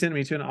ENT sent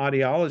me to an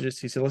audiologist.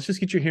 He said, let's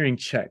just get your hearing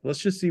checked. Let's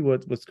just see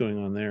what's going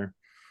on there.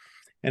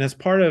 And as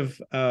part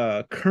of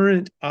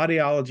current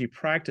audiology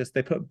practice,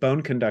 they put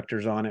bone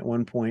conductors on at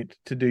one point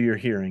to do your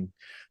hearing.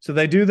 So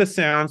they do the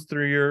sounds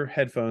through your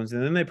headphones,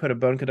 and then they put a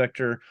bone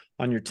conductor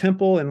on your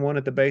temple and one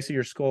at the base of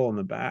your skull in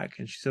the back.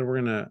 And she said,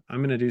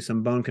 I'm gonna do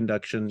some bone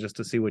conduction just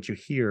to see what you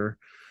hear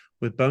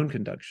with bone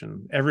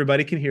conduction.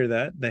 Everybody can hear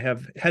that. They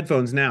have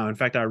headphones now. In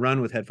fact, I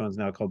run with headphones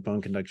now called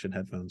bone conduction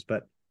headphones.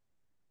 But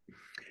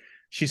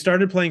she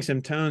started playing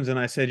some tones, and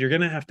I said, you're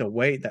going to have to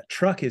wait. That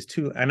truck is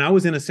too, and I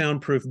was in a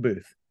soundproof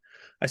booth.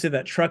 I said,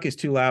 that truck is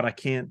too loud. I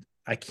can't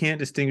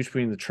distinguish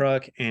between the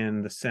truck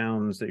and the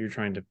sounds that you're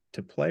trying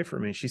to play for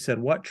me. She said,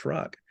 what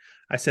truck?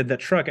 I said,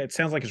 that truck, it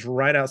sounds like it's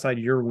right outside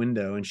your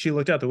window. And she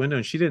looked out the window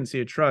and she didn't see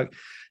a truck.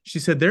 She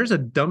said, there's a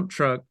dump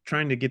truck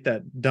trying to get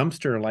that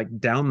dumpster like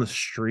down the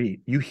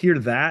street. You hear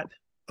that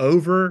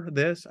over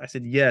this? I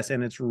said, yes.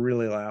 And it's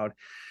really loud.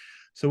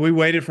 So we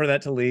waited for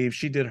that to leave.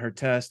 She did her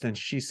test and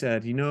she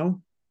said,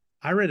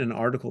 I read an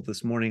article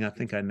this morning. I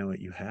think I know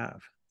what you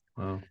have.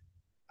 Wow.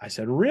 I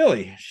said,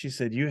 really? She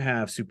said, you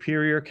have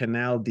superior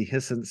canal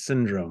dehiscence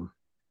syndrome.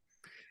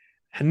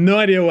 I had no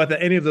idea what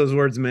any of those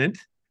words meant,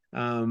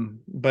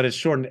 but it's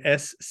shortened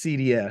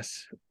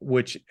SCDS,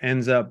 which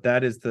ends up,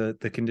 that is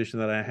the condition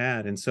that I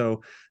had. And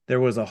so there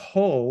was a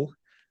hole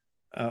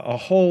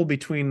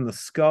between the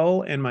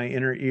skull and my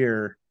inner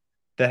ear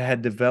that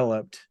had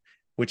developed,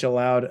 which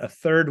allowed a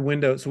third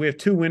window. So we have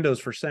two windows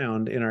for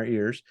sound in our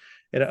ears.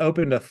 It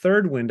opened a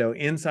third window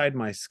inside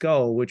my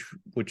skull,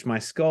 which my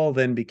skull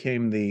then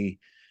became the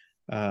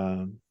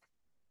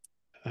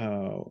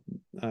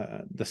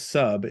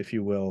sub, if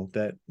you will,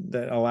 that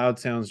allowed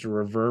sounds to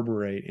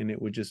reverberate, and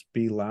it would just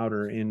be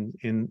louder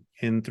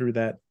in through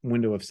that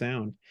window of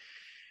sound.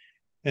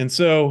 And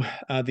so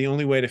the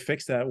only way to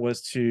fix that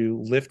was to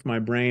lift my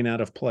brain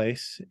out of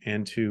place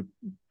and to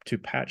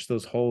patch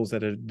those holes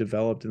that had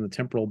developed in the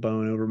temporal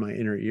bone over my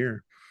inner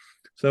ear.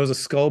 So that was a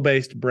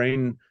skull-based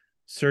brain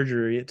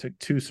surgery. It took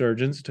two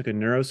surgeons. It took a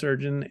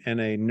neurosurgeon and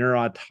a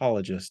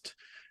neurotologist.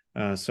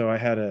 So I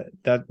had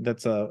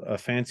that's a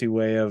fancy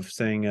way of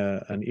saying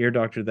an ear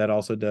doctor that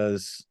also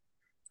does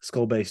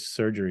skull-based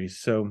surgeries.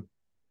 So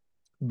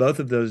both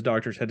of those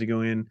doctors had to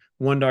go in,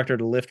 one doctor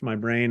to lift my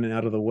brain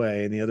out of the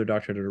way and the other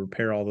doctor to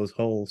repair all those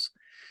holes.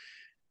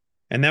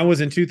 And that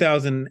was in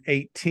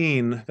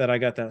 2018 that I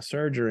got that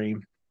surgery.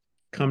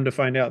 Come to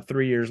find out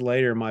 3 years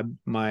later,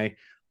 my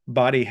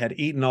body had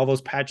eaten all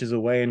those patches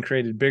away and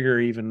created bigger,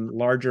 even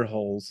larger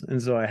holes.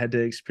 And so I had to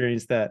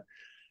experience that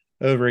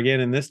over again.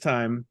 And this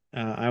time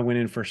I went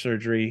in for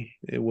surgery.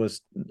 It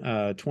was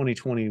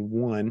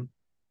 2021.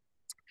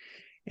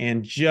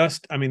 And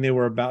they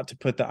were about to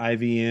put the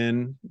IV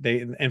in.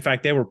 In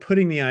fact, they were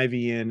putting the IV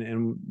in,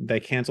 and they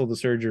canceled the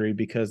surgery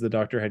because the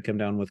doctor had come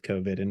down with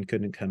COVID and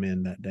couldn't come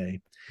in that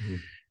day. Mm-hmm.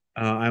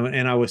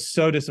 I was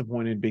so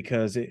disappointed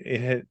because it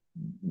had,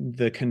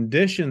 the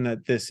condition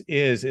that this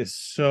is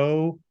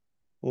so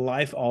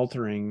life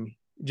altering,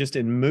 just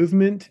in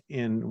movement,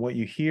 in what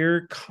you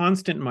hear,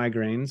 constant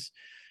migraines.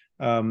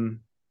 And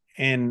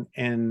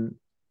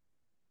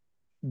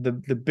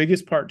the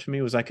biggest part to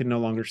me was I could no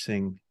longer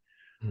sing.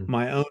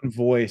 My own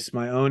voice,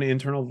 my own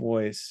internal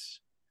voice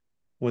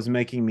was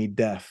making me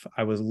deaf.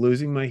 I was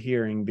losing my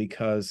hearing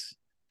because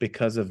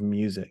of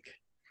music.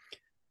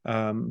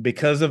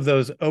 Because of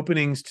those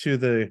openings to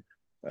the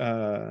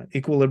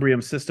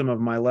equilibrium system of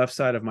my left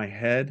side of my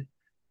head,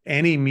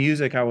 any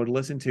music I would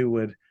listen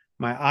to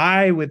my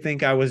eye would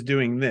think I was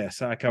doing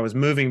this, like I was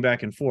moving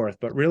back and forth,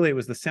 but really it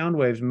was the sound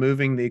waves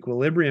moving the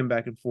equilibrium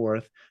back and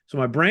forth. So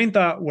my brain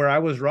thought where I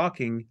was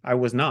rocking, I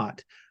was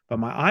not, but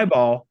my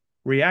eyeball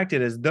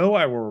reacted as though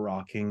I were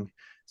rocking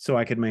so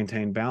I could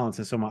maintain balance.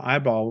 And so my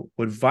eyeball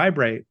would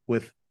vibrate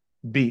with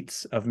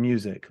beats of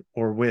music,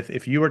 or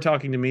if you were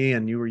talking to me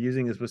and you were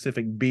using a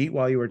specific beat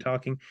while you were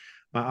talking,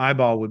 my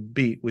eyeball would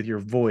beat with your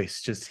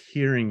voice, just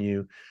hearing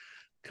you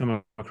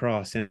come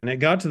across. And it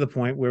got to the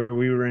point where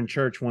we were in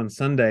church one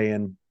Sunday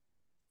and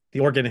the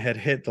organ had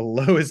hit the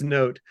lowest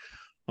note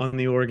on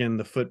the organ,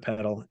 the foot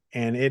pedal,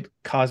 and it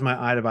caused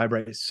my eye to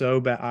vibrate so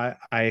bad.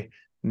 I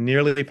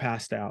nearly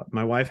passed out.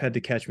 My wife had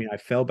to catch me. I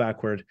fell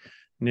backward,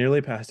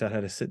 nearly passed out,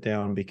 had to sit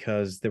down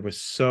because there was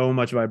so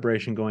much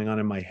vibration going on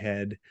in my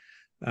head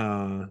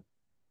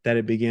that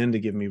it began to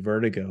give me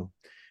vertigo.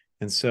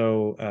 And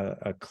so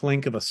a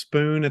clink of a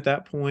spoon at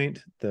that point,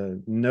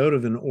 the note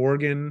of an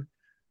organ,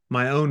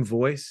 my own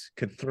voice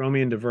could throw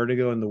me into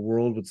vertigo, and the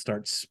world would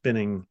start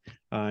spinning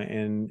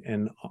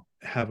and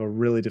have a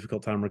really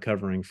difficult time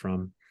recovering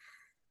from.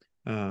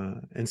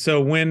 And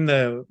so when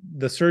the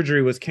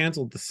surgery was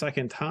canceled, the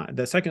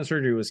second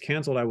surgery was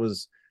canceled, I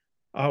was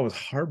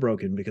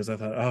heartbroken because I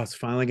thought, oh, it's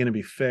finally going to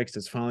be fixed.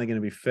 It's finally going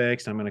to be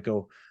fixed. I'm going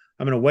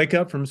to wake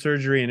up from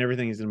surgery and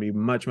everything is going to be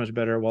much, much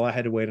better. Well, I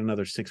had to wait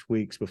another 6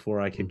 weeks before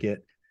I could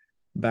get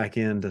back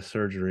into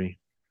surgery.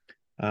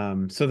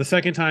 So the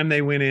second time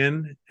they went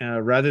in,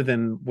 rather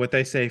than what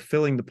they say,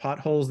 filling the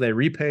potholes, they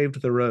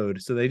repaved the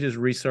road. So they just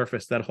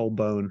resurfaced that whole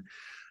bone.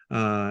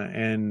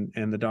 And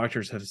the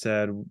doctors have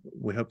said,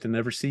 we hope to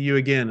never see you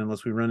again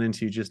unless we run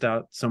into you just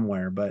out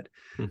somewhere. But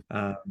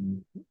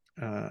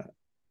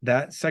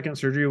that second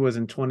surgery was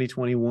in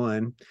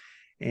 2021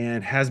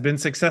 and has been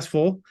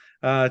successful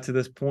to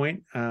this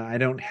point. I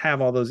don't have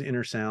all those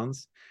inner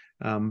sounds.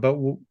 But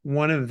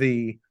one of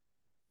the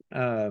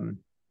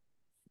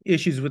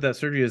issues with that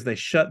surgery is they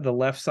shut the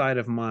left side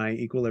of my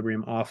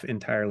equilibrium off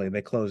entirely.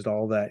 They closed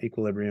all that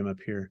equilibrium up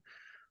here.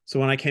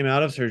 So when I came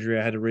out of surgery,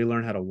 I had to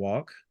relearn how to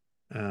walk.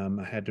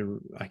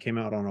 I came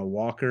out on a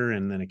walker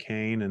and then a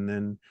cane and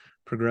then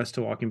progressed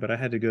to walking, but I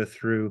had to go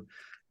through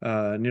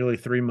nearly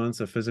 3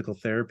 months of physical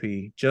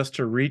therapy just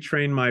to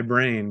retrain my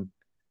brain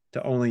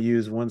to only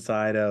use one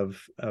side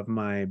of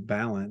my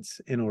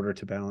balance in order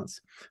to balance.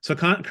 So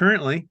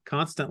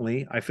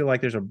constantly, I feel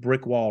like there's a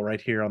brick wall right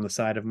here on the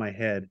side of my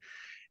head.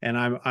 And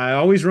I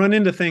always run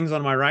into things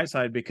on my right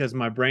side because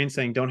my brain's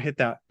saying, don't hit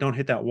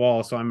that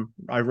wall. So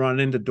I run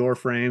into door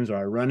frames, or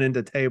I run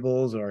into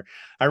tables, or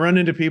I run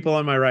into people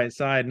on my right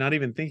side, not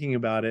even thinking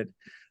about it.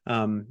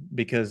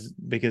 Because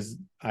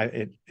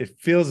it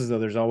feels as though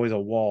there's always a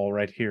wall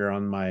right here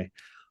on my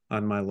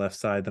left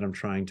side that I'm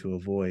trying to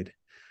avoid.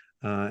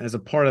 As a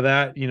part of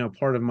that,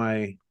 part of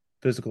my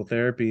physical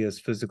therapy is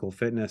physical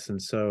fitness. And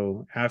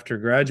so after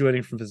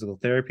graduating from physical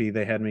therapy,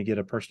 they had me get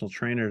a personal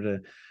trainer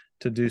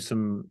to do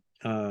some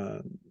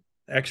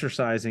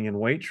exercising and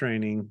weight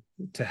training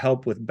to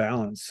help with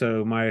balance.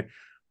 So my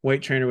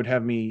weight trainer would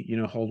have me,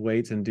 hold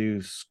weights and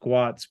do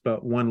squats,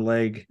 but one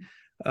leg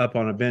up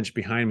on a bench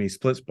behind me.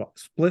 Split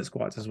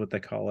squats is what they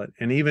call it.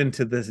 And even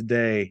to this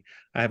day,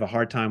 I have a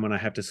hard time when I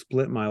have to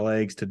split my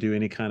legs to do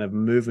any kind of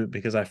movement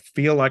because I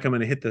feel like I'm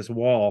going to hit this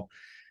wall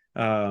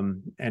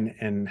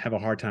and have a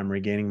hard time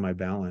regaining my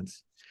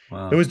balance.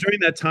 Wow. It was during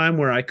that time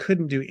where I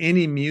couldn't do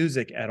any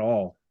music at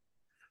all.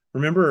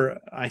 Remember,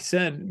 I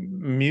said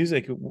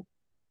music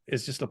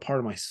is just a part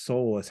of my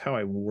soul. It's how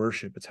I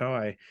worship. It's how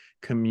I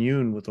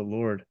commune with the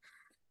Lord.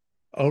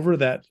 Over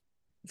that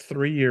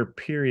 3-year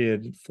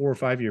period, 4 or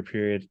 5 year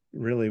period,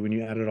 really, when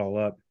you add it all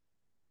up,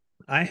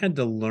 I had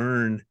to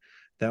learn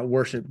that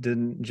worship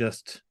didn't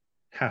just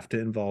have to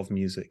involve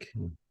music.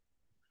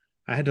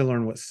 I had to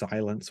learn what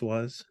silence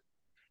was,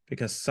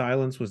 because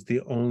silence was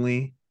the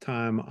only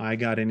time I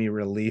got any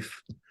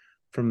relief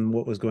from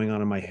what was going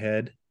on in my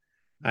head.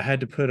 I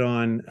had to put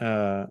on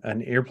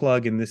an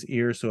earplug in this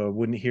ear so I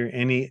wouldn't hear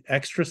any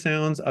extra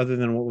sounds other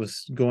than what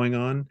was going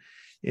on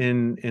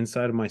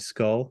inside of my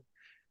skull.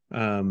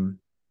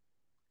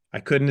 I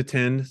couldn't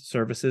attend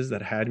services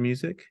that had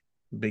music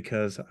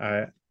because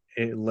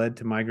it led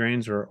to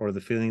migraines or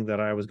the feeling that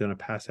I was going to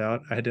pass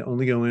out. I had to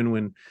only go in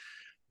when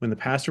the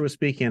pastor was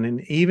speaking,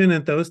 and even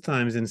at those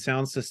times in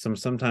sound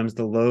systems, sometimes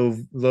the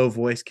low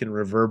voice can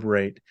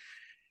reverberate,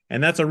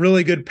 and that's a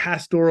really good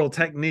pastoral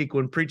technique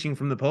when preaching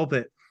from the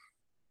pulpit.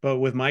 But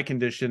with my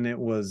condition, it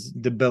was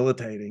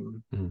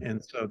debilitating.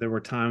 And so there were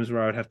times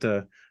where I would have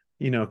to,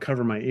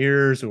 cover my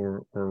ears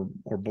or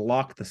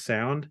block the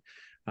sound.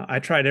 I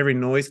tried every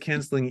noise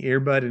canceling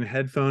earbud and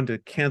headphone to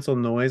cancel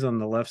noise on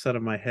the left side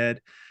of my head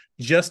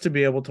just to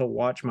be able to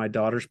watch my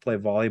daughters play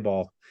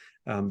volleyball,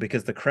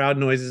 because the crowd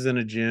noises in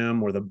a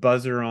gym or the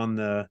buzzer on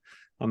the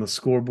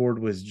scoreboard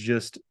was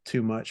just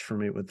too much for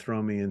me. It would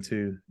throw me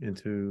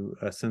into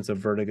a sense of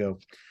vertigo.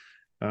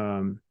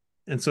 And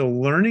so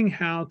learning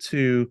how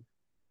to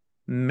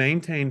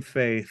maintain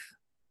faith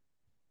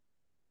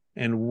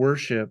and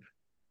worship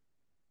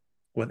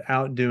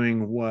without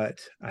doing what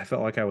I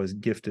felt like I was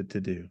gifted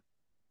to do,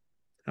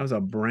 that was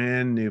a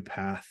brand new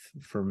path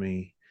for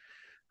me.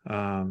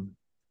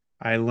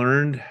 I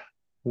learned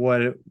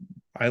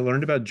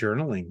about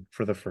journaling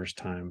for the first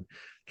time.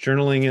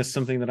 Journaling is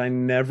something that I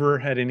never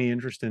had any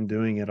interest in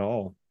doing at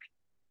all.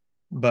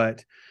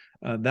 But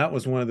that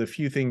was one of the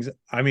few things.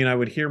 I mean, I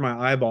would hear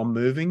my eyeball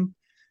moving,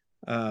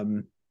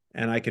 and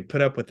I could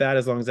put up with that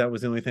as long as that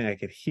was the only thing I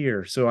could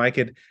hear. So I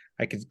could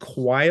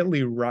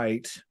quietly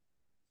write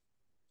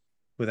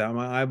without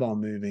my eyeball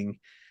moving,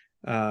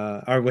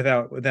 or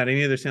without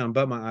any other sound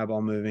but my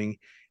eyeball moving,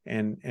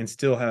 and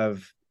still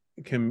have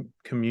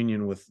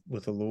communion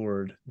with the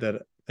Lord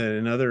that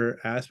in other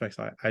aspects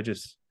I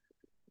just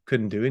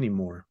couldn't do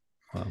anymore.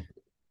 Wow.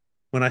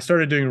 When I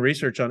started doing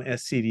research on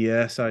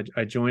SCDS,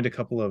 I joined a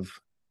couple of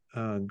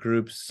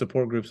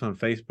support groups on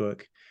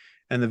Facebook.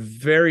 And the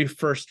very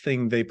first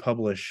thing they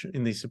publish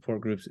in these support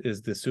groups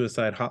is the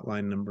suicide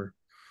hotline number,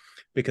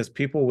 because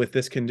people with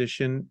this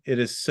condition, it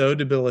is so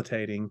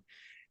debilitating,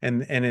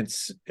 and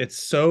it's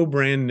so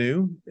brand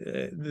new.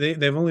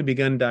 They've only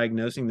begun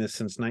diagnosing this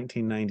since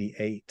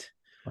 1998.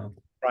 Wow.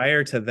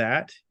 Prior to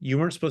that, you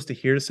weren't supposed to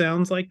hear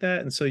sounds like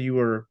that, and so you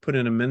were put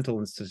in a mental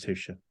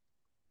institution.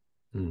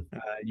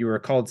 You were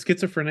called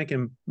schizophrenic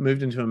and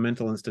moved into a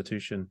mental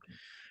institution.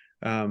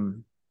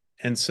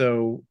 And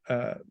so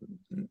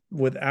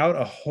without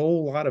a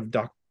whole lot of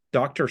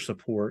doctor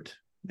support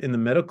in the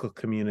medical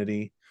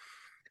community,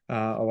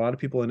 a lot of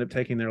people end up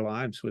taking their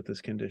lives with this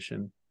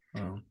condition.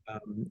 Wow.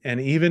 And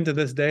even to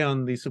this day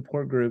on these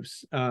support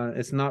groups,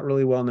 it's not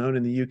really well known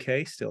in the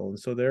UK still. And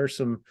so there are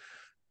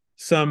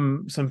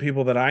some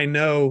people that I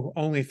know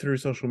only through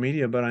social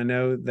media, but I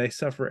know they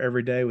suffer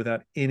every day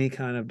without any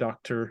kind of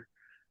doctor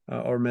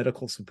or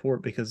medical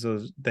support because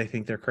they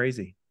think they're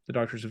crazy. The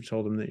doctors have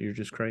told them that you're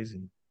just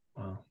crazy.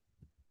 Wow.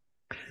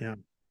 Yeah.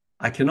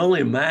 I can only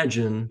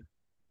imagine,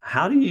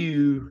 how do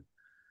you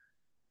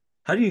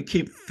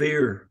keep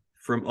fear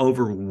from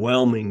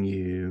overwhelming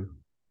you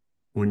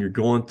when you're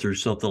going through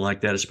something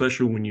like that,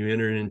 especially when you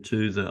enter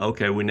into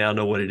okay, we now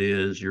know what it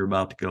is, you're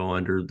about to go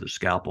under the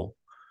scalpel.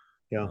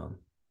 Yeah.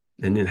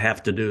 And then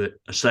have to do it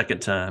a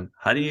second time.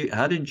 How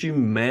did you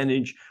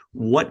manage?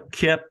 What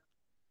kept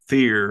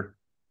fear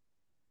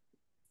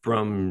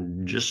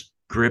from just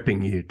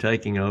gripping you,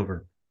 taking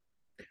over?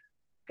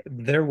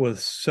 There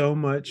was so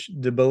much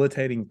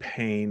debilitating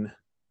pain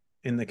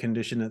in the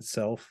condition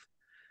itself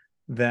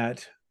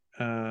that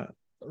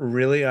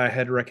really I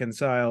had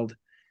reconciled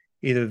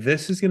either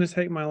this is going to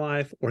take my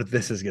life or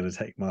this is going to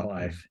take my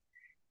life.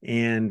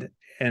 And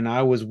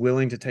I was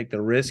willing to take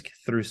the risk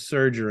through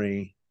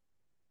surgery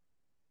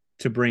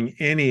to bring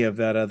any of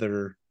that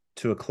other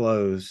to a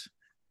close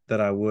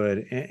that I would.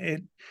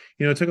 It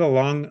took a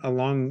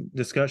long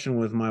discussion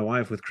with my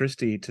wife, with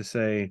Christy, to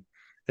say,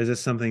 is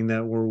this something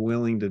that we're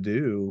willing to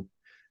do?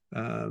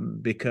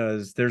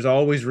 Because there's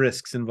always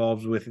risks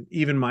involved with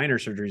even minor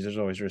surgeries. There's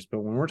always risks. But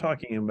when we're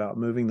talking about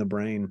moving the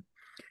brain,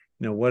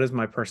 what is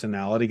my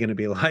personality going to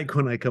be like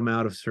when I come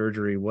out of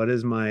surgery? What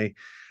is my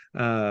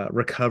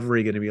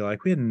recovery going to be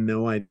like? We had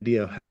no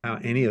idea how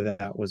any of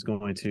that was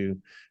going to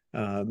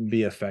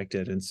be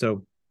affected. And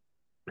so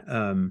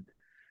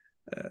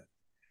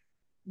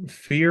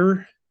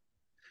fear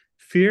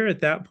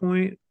at that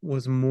point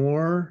was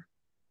more,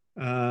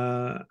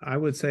 I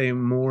would say,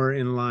 more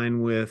in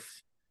line with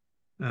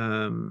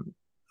trying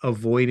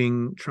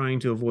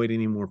to avoid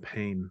any more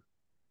pain.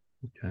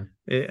 Okay.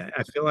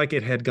 I feel like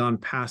it had gone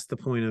past the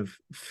point of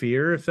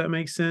fear, if that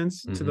makes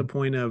sense, to the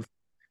point of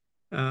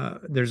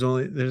there's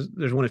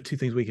one of two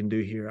things we can do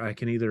here. I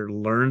can either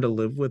learn to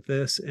live with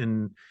this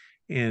and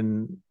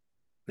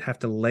have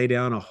to lay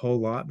down a whole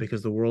lot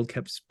because the world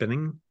kept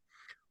spinning,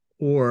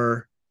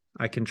 or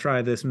I can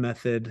try this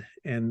method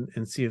and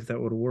see if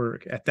that would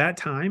work. At that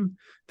time,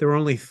 there were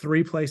only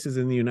 3 places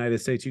in the United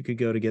States you could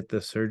go to get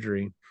this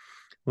surgery.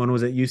 One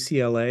was at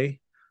UCLA,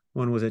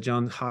 one was at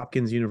Johns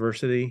Hopkins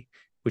University,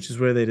 which is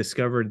where they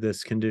discovered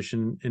this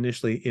condition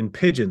initially in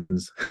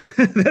pigeons.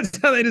 That's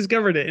how they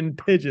discovered it, in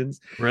pigeons.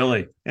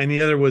 Really? And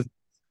the other was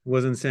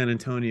in San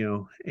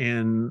Antonio.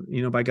 And,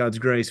 by God's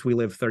grace, we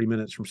live 30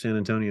 minutes from San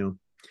Antonio,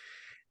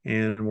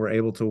 and we're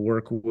able to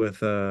work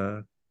with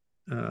a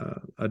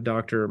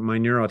doctor, my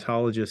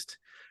neurotologist.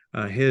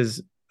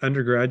 His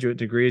undergraduate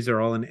degrees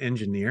are all in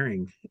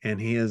engineering,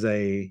 and he is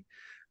a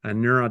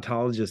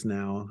neurotologist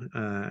now,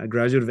 a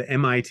graduate of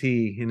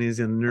MIT, and is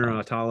in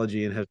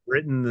neurotology and has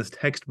written this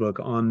textbook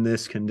on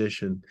this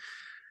condition.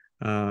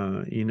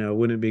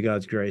 Wouldn't it be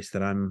God's grace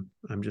that I'm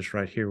just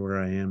right here where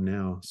I am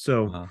now?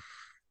 So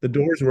the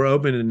doors were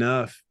open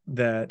enough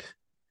that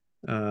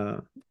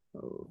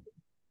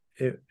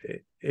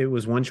it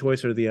was one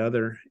choice or the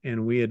other,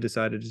 and we had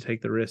decided to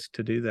take the risk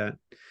to do that.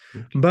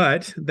 Okay.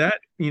 But that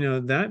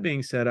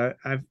being said,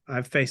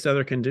 I've faced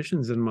other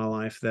conditions in my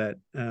life that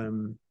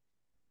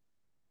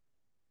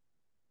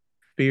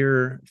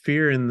fear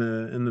in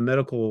the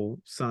medical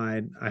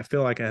side, I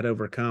feel like I had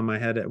overcome. I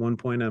had at one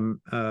point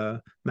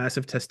a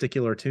massive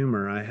testicular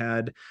tumor. I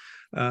had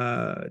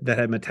that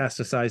had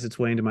metastasized its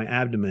way into my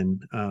abdomen,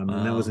 and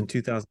that was in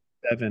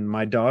 2007.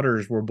 My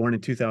daughters were born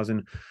in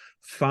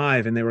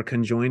 2005, and they were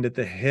conjoined at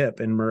the hip,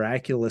 and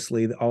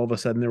miraculously, all of a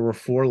sudden, there were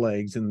 4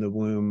 legs in the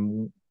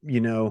womb.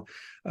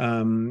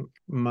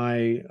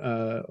 My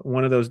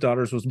one of those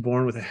daughters was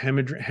born with a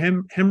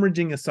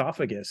hemorrhaging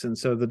esophagus, and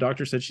so the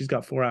doctor said she's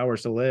got 4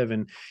 hours to live,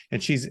 and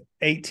she's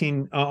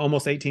 18,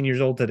 almost 18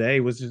 years old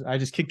today. I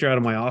just kicked her out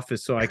of my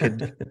office so I could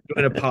do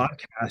a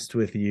podcast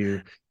with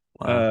you.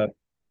 Wow.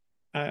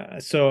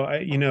 So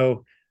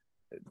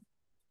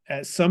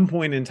at some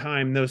point in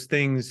time, those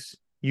things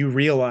you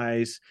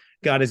realize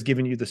God has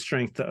given you the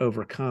strength to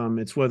overcome.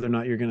 It's whether or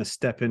not you're going to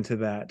step into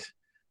that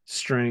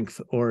strength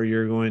or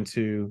you're going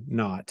to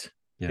not.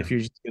 Yeah. If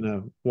you're just going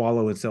to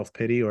wallow in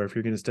self-pity, or if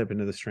you're going to step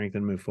into the strength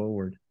and move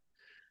forward.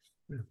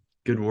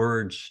 Good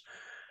words.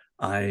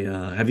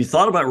 Have you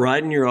thought about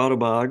writing your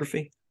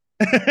autobiography?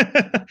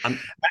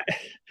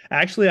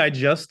 Actually,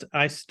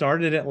 I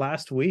started it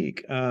last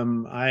week.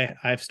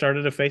 I've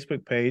started a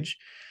Facebook page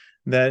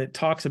that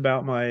talks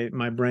about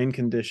my brain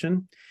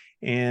condition,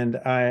 and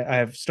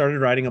I've started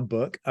writing a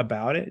book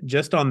about it,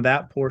 just on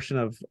that portion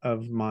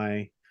of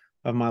my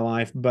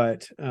life.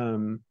 But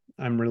I'm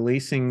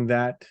releasing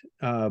that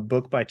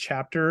book by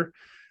chapter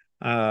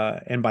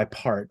and by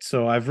part.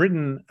 So I've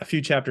written a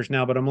few chapters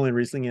now, but I'm only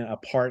releasing it a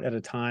part at a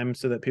time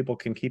so that people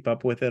can keep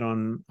up with it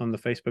on the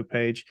Facebook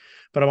page.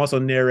 But I'm also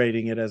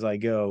narrating it as I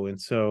go,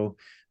 and so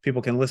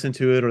people can listen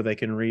to it or they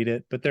can read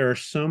it. But there are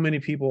so many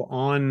people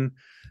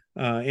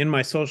in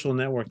my social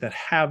network that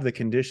have the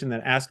condition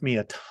that ask me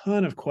a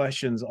ton of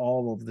questions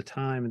all of the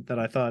time, that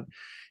I thought,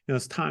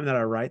 it's time that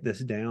I write this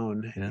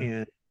down.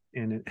 Yeah.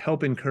 And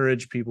help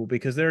encourage people,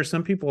 because there are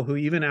some people who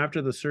even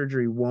after the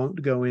surgery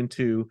won't go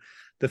into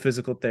the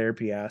physical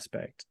therapy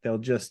aspect. They'll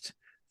just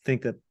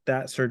think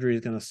that surgery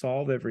is going to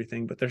solve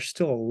everything, but there's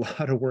still a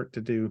lot of work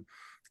to do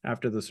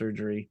after the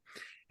surgery.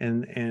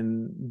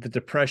 And the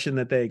depression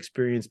that they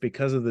experience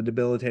because of the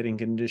debilitating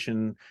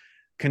condition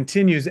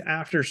continues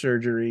after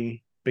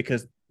surgery,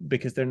 because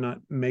they're not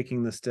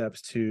making the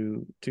steps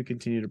to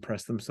continue to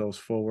press themselves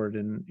forward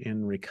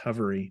in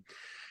recovery.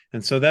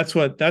 And so that's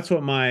what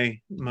my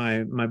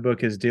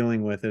book is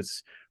dealing with.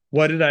 It's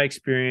what did I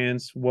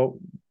experience? What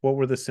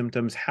were the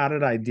symptoms? How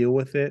did I deal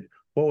with it?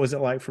 What was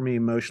it like for me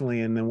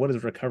emotionally? And then what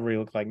does recovery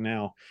look like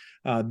now?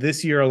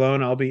 This year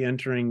alone, I'll be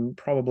entering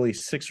probably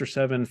 6 or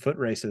 7 foot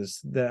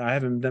races that I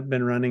haven't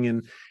been running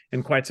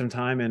in quite some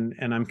time.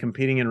 And I'm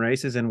competing in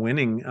races and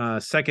winning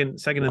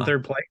second and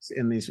third place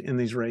in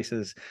these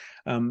races.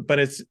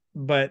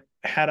 But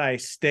had I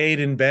stayed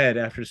in bed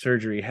after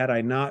surgery, had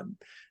I not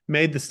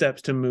made the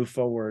steps to move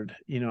forward,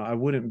 I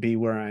wouldn't be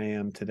where I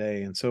am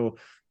today. And so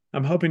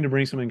I'm hoping to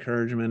bring some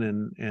encouragement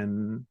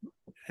and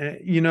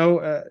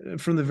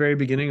from the very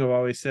beginning, I've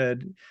always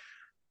said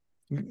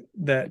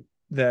that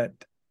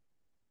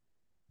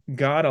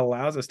God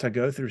allows us to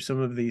go through some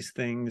of these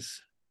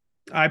things.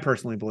 I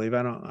personally believe,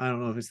 I don't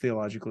know if it's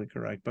theologically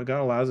correct, but God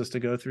allows us to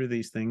go through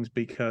these things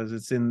because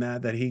it's in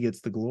that he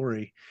gets the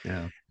glory.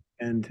 Yeah.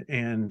 And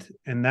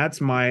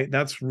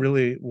that's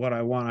really what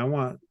I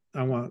want.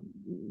 I want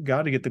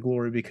God to get the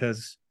glory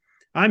because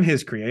I'm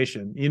his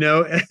creation.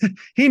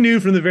 He knew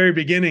from the very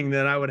beginning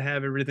that I would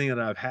have everything that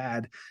I've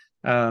had.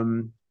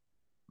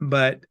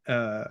 But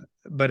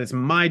it's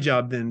my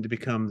job then to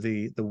become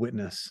the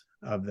witness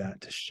of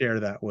that, to share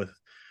that with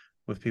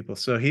people.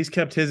 So he's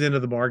kept his end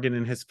of the bargain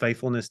and his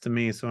faithfulness to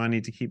me. So I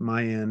need to keep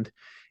my end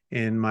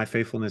in my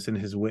faithfulness in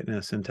his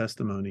witness and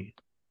testimony.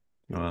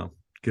 Wow.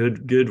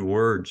 Good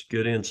words,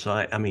 good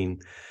insight. I mean,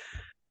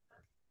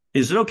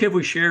 is it okay if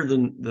we share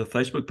the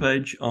Facebook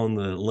page on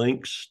the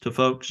links to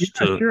folks?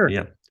 Sure.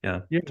 Yeah,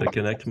 to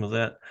connect them with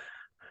that.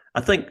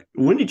 I think,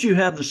 when did you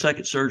have the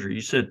second surgery?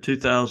 You said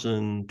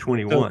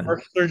 2021. So the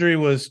first surgery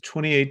was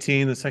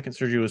 2018. The second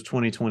surgery was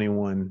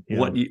 2021. Yeah.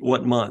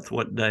 What month?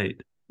 What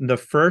date? The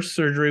first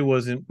surgery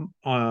was in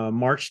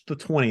March the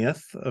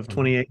 20th of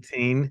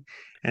 2018,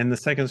 and the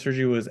second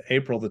surgery was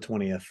April the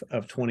 20th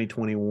of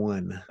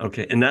 2021.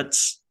 Okay, and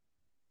that's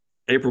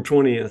April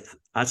 20th.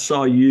 I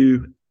saw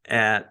you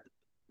at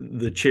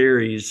the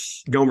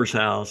Cherries Gomer's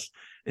house,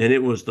 and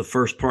it was the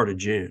first part of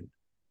June.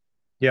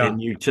 Yeah.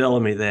 And you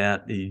telling me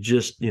that you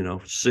just,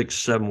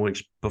 6-7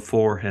 weeks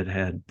before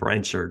had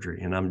brain surgery.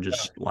 And I'm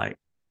just like,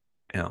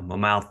 my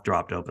mouth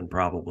dropped open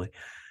probably.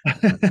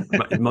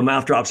 my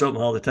mouth drops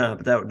open all the time,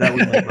 but that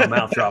would make my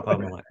mouth drop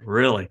open. I'm like,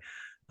 really?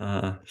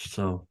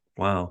 So,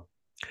 wow.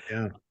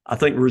 Yeah. I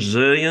think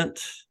resilient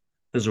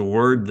is a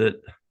word that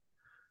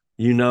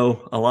you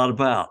know a lot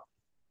about.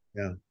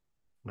 Yeah.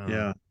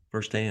 Yeah.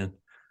 Firsthand.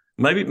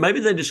 Maybe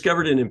they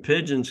discovered it in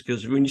pigeons,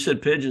 because when you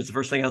said pigeons, the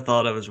first thing I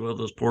thought of is, well,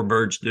 those poor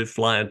birds do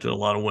fly into a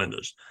lot of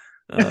windows.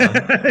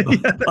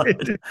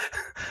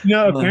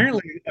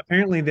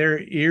 Apparently their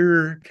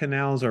ear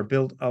canals are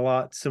built a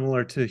lot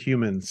similar to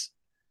humans.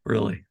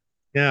 Really?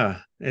 Yeah.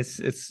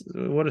 It's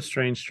what a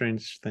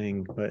strange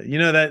thing. But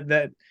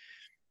that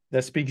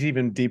speaks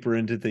even deeper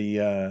into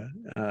the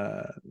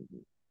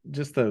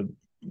just the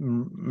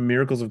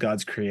miracles of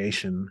God's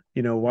creation.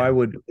 Why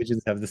would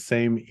pigeons have the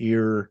same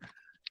ear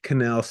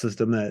canal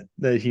system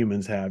that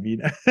humans have?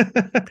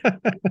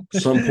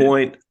 Some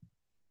point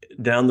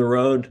down the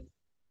road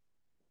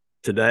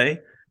today,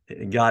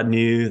 God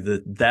knew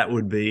that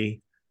would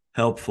be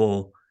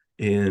helpful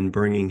in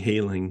bringing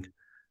healing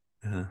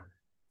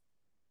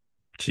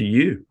to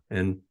you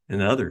and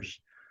others.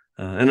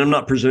 And I'm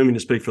not presuming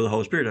to speak for the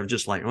Holy Spirit. I'm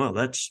just like, well,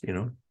 that's,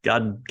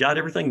 God,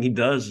 everything he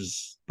does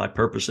is by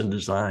purpose and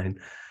design.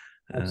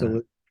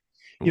 Absolutely.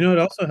 It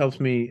also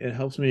helps me. It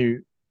helps me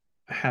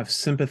have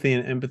sympathy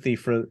and empathy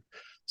for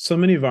so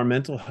many of our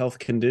mental health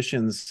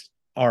conditions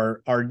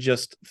are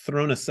just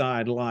thrown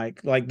aside,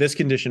 like this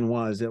condition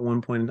was at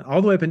one point,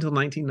 all the way up until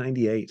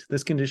 1998.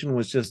 This condition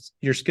was just,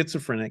 you're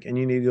schizophrenic and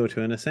you need to go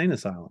to an insane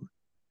asylum.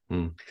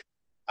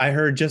 I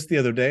heard just the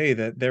other day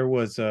that there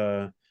was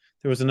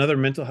another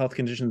mental health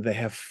condition that they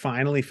have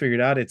finally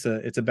figured out. It's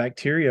a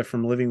bacteria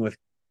from living with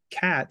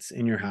cats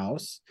in your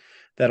house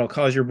that'll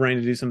cause your brain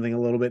to do something a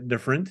little bit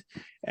different.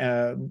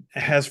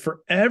 Has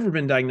forever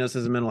been diagnosed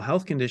as a mental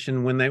health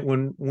condition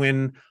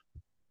when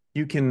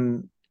you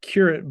can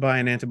cure it by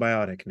an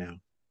antibiotic now.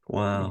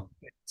 Wow.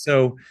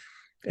 So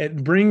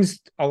it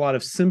brings a lot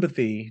of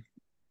sympathy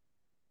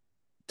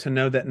to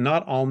know that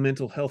not all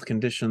mental health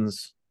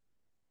conditions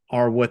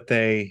are what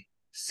they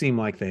seem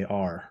like they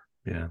are.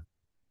 Yeah.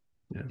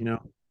 And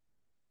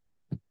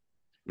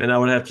I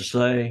would have to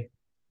say,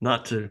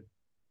 not to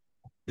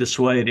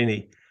dissuade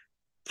any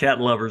cat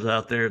lovers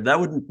out there, that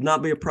would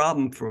not be a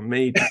problem for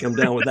me to come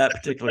down with that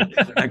particular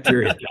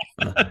bacteria.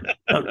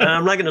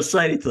 I'm not going to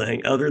say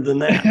anything other than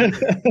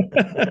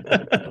that.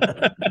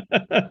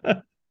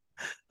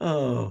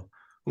 Oh,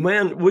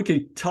 man, we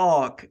could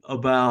talk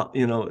about,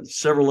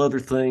 several other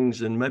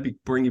things and maybe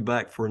bring you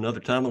back for another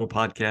time on the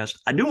podcast.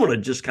 I do want to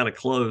just kind of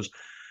close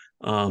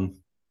and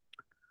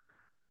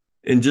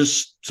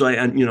just say,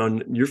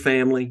 your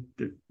family,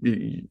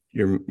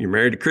 you're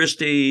married to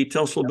Christy.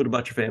 Tell us a little bit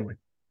about your family.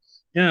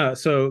 Yeah,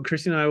 so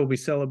Christy and I will be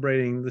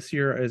celebrating this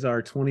year as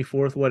our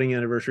 24th wedding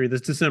anniversary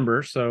this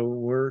December. So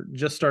we're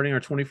just starting our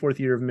 24th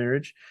year of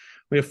marriage.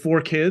 We have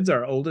 4 kids.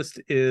 Our oldest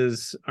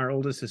is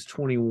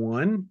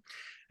 21,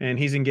 and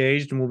he's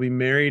engaged and will be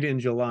married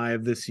in July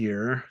of this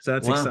year. So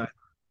that's exciting.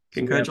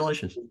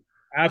 Congratulations. So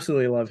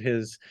absolutely love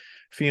his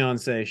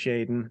fiance,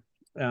 Shaden.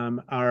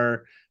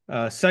 Our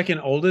second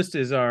oldest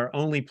is our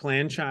only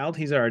planned child.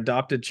 He's our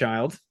adopted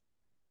child.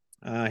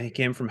 He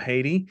came from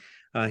Haiti.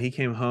 He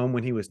came home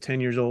when he was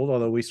 10 years old,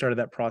 although we started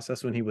that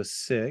process when he was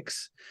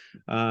 6.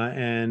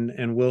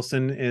 And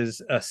Wilson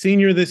is a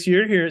senior this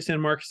year here at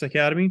San Marcos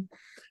Academy.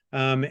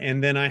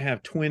 And then I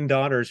have twin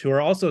daughters who are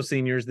also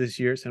seniors this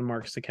year at San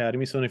Marcos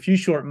Academy. So in a few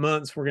short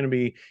months, we're going to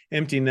be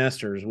empty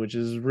nesters, which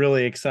is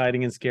really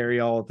exciting and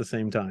scary all at the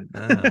same time.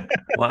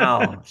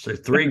 Wow. So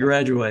 3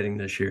 graduating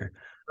this year.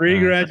 3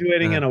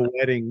 graduating and a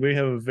wedding. We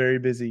have a very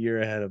busy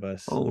year ahead of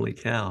us. Holy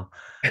cow.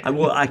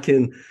 I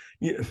can...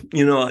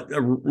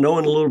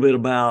 knowing a little bit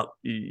about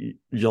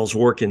y'all's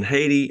work in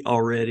Haiti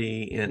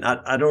already, and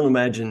I don't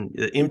imagine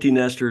empty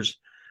nesters.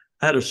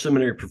 I had a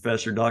seminary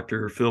professor,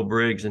 Dr. Phil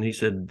Briggs, and he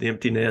said the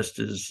empty nest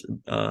is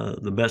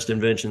the best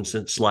invention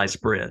since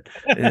sliced bread.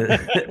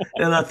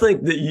 And I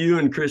think that you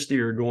and Christy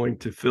are going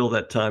to fill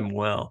that time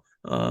well.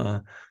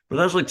 But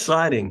that's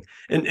exciting.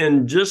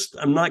 And just,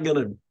 I'm not going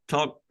to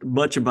talk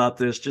much about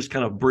this, just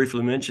kind of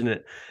briefly mention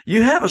it.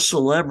 You have a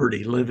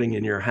celebrity living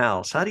in your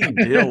house. How do you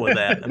deal with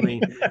that? I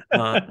mean,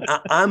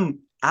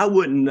 I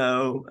wouldn't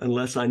know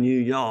unless I knew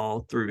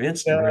y'all through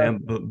Instagram,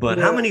 but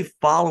how many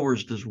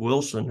followers does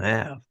Wilson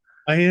have?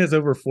 He has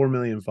over 4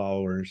 million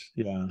followers.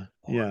 Yeah.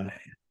 Yeah.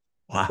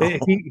 Wow.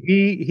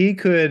 He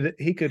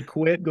could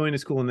quit going to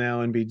school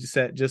now and be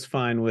set just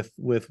fine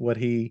with what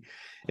he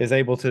is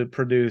able to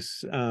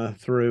produce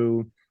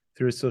through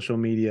social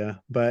media.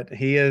 But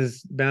he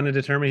is bound and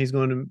determined. He's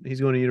going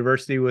to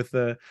university with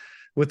the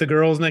with the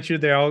girls next year.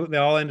 They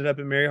all ended up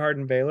at Mary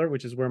Hardin Baylor,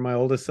 which is where my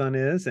oldest son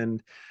is,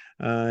 and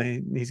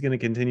he's going to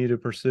continue to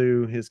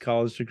pursue his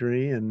college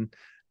degree. And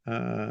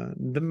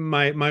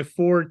my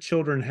 4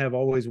 children have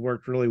always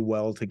worked really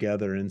well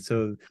together, and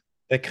so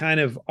they kind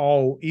of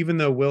all, even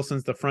though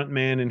Wilson's the front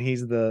man and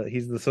he's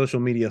the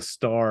social media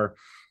star,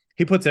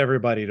 he puts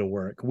everybody to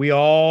work. We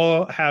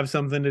all have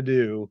something to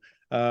do,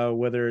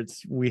 whether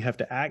it's we have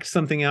to act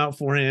something out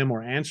for him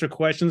or answer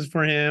questions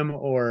for him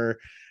or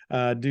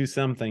do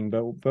something,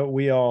 but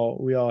we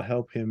all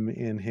help him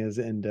in his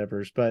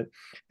endeavors. But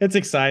it's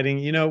exciting.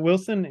 You know,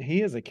 Wilson,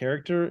 he is a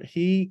character.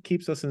 He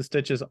keeps us in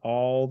stitches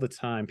all the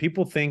time.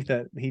 People think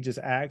that he just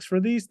acts for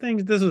these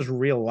things. This is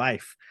real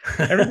life.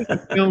 Everything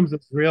he films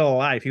is real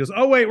life. He goes,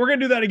 oh wait, we're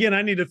gonna do that again.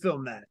 I need to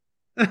film that.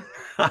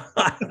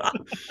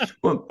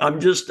 Well,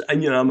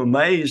 I'm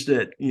amazed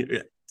at,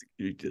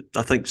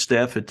 I think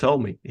Steph had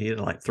told me he had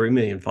like 3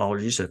 million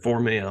followers. You said 4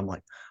 million. I'm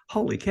like,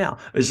 holy cow.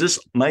 Is this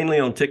mainly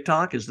on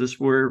TikTok? Is this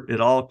where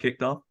it all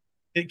kicked off?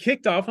 It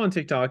kicked off on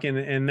TikTok,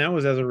 and that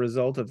was as a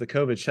result of the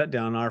COVID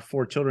shutdown. Our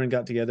 4 children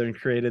got together and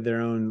created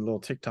their own little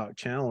TikTok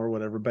channel or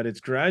whatever, but it's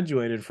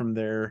graduated from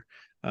there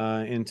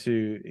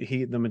into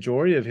the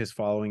majority of his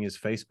following is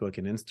Facebook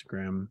and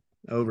Instagram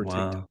over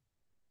TikTok.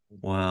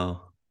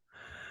 Wow.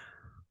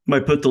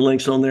 Might put the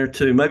links on there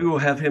too. Maybe we'll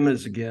have him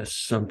as a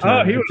guest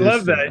sometime. Oh, he would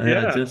love that.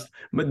 Yeah.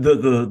 But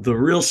the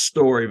real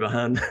story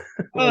behind.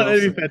 Oh,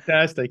 that'd be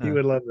fantastic. He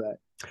would love that.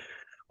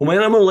 Well,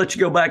 man, I'm going to let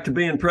you go back to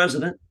being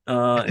president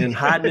and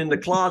hiding in the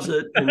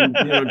closet and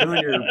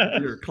doing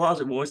your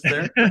closet voice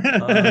there.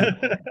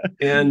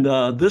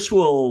 And this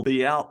will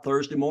be out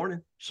Thursday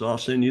morning, so I'll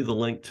send you the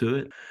link to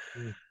it.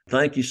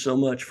 Thank you so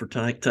much for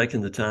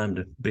taking the time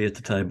to be at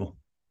the table.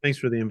 Thanks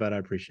for the invite. I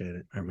appreciate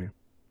it. I mean,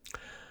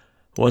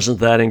 wasn't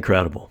that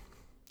incredible?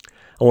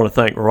 I want to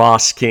thank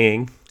Ross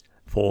King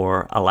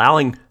for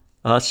allowing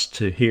us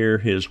to hear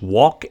his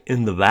Walk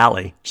in the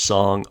Valley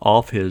song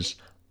off his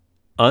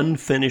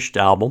unfinished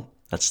album.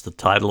 That's the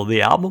title of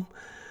the album,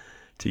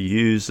 to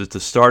use at the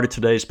start of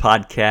today's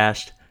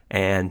podcast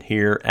and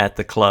here at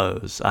the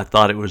close. I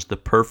thought it was the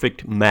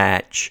perfect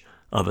match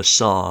of a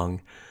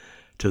song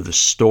to the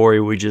story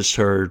we just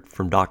heard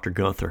from Dr.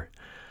 Gunther.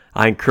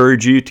 I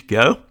encourage you to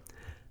go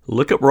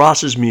look up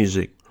Ross's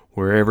music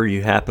wherever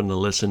you happen to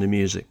listen to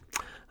music.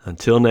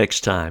 Until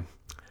next time,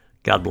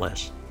 God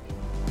bless.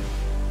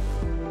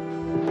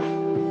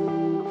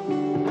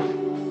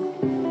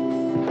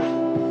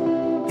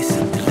 It's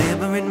a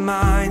deliberate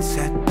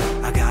mindset.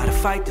 I gotta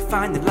fight to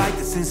find the light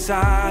that's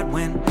inside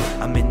when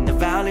I'm in the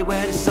valley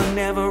where the sun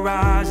never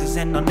rises,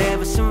 and I'll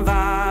never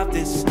survive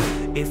this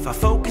if I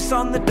focus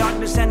on the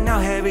darkness and how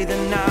heavy the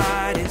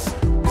night is.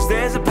 'Cause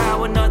there's a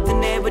power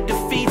nothing ever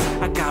defeats.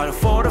 I got a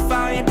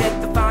fortify and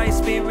death-defying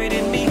spirit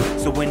in me.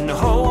 So when the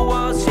whole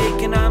world's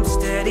shaking, I'm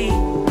steady.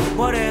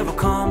 Whatever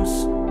comes,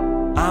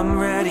 I'm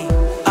ready.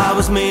 I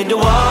was made to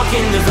walk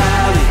in the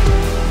valley.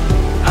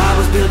 I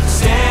was built to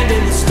stand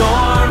in the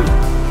storm.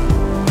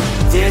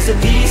 There's a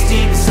peace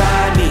deep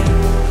inside me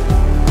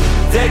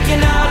that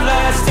can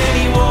outlast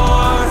any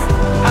war.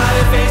 I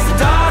have faced the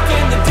dark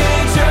and the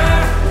danger.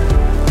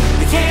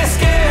 They can't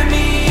scare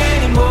me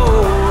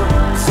anymore.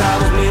 'Cause I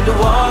was made to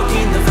walk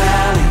in the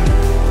valley.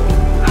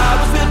 I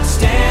was built to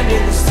stand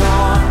in the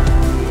storm.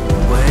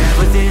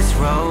 Wherever this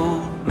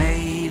road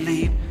may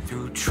lead,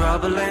 through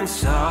trouble and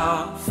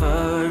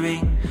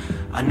suffering,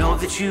 I know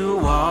that you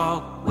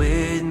walk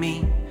with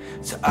me.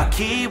 So I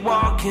keep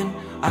walking,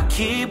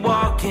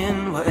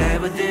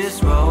 wherever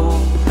this road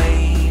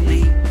may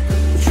lead.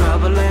 Through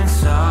trouble and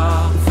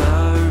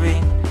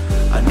suffering,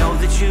 I know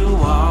that you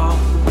walk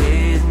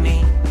with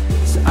me.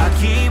 So I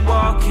keep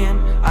walking.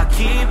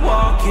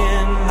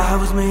 I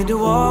was made to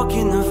walk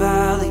in the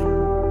valley.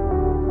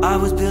 I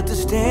was built to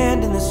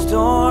stand in the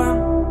storm.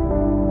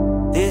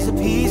 There's a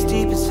peace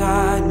deep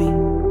inside me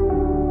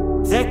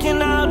that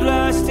can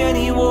outlast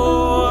any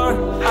war.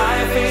 I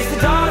have faced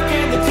the dark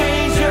and the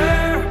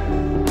danger.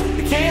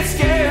 They can't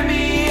scare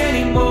me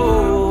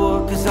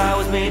anymore. 'Cause I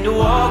was made to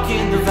walk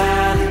in the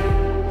valley.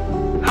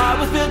 I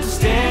was built to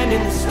stand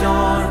in the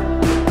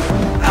storm.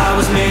 I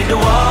was made to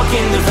walk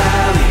in the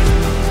valley.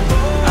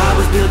 I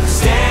was built to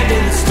stand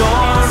in the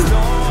storm.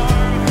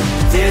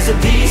 There's a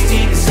peace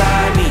deep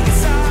inside me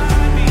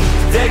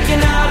that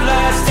can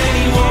outlast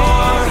any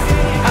war.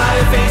 I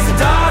have faced the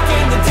dark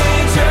and the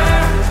danger.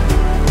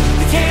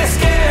 They can't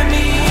scare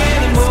me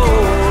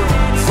anymore.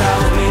 'Cause I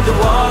was made to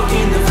walk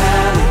in the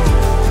valley.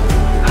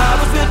 I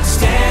was built to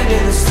stand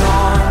in the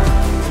storm.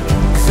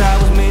 'Cause I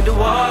was made to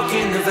walk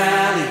in the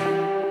valley.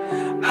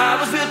 I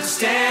was built to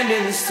stand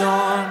in the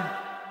storm.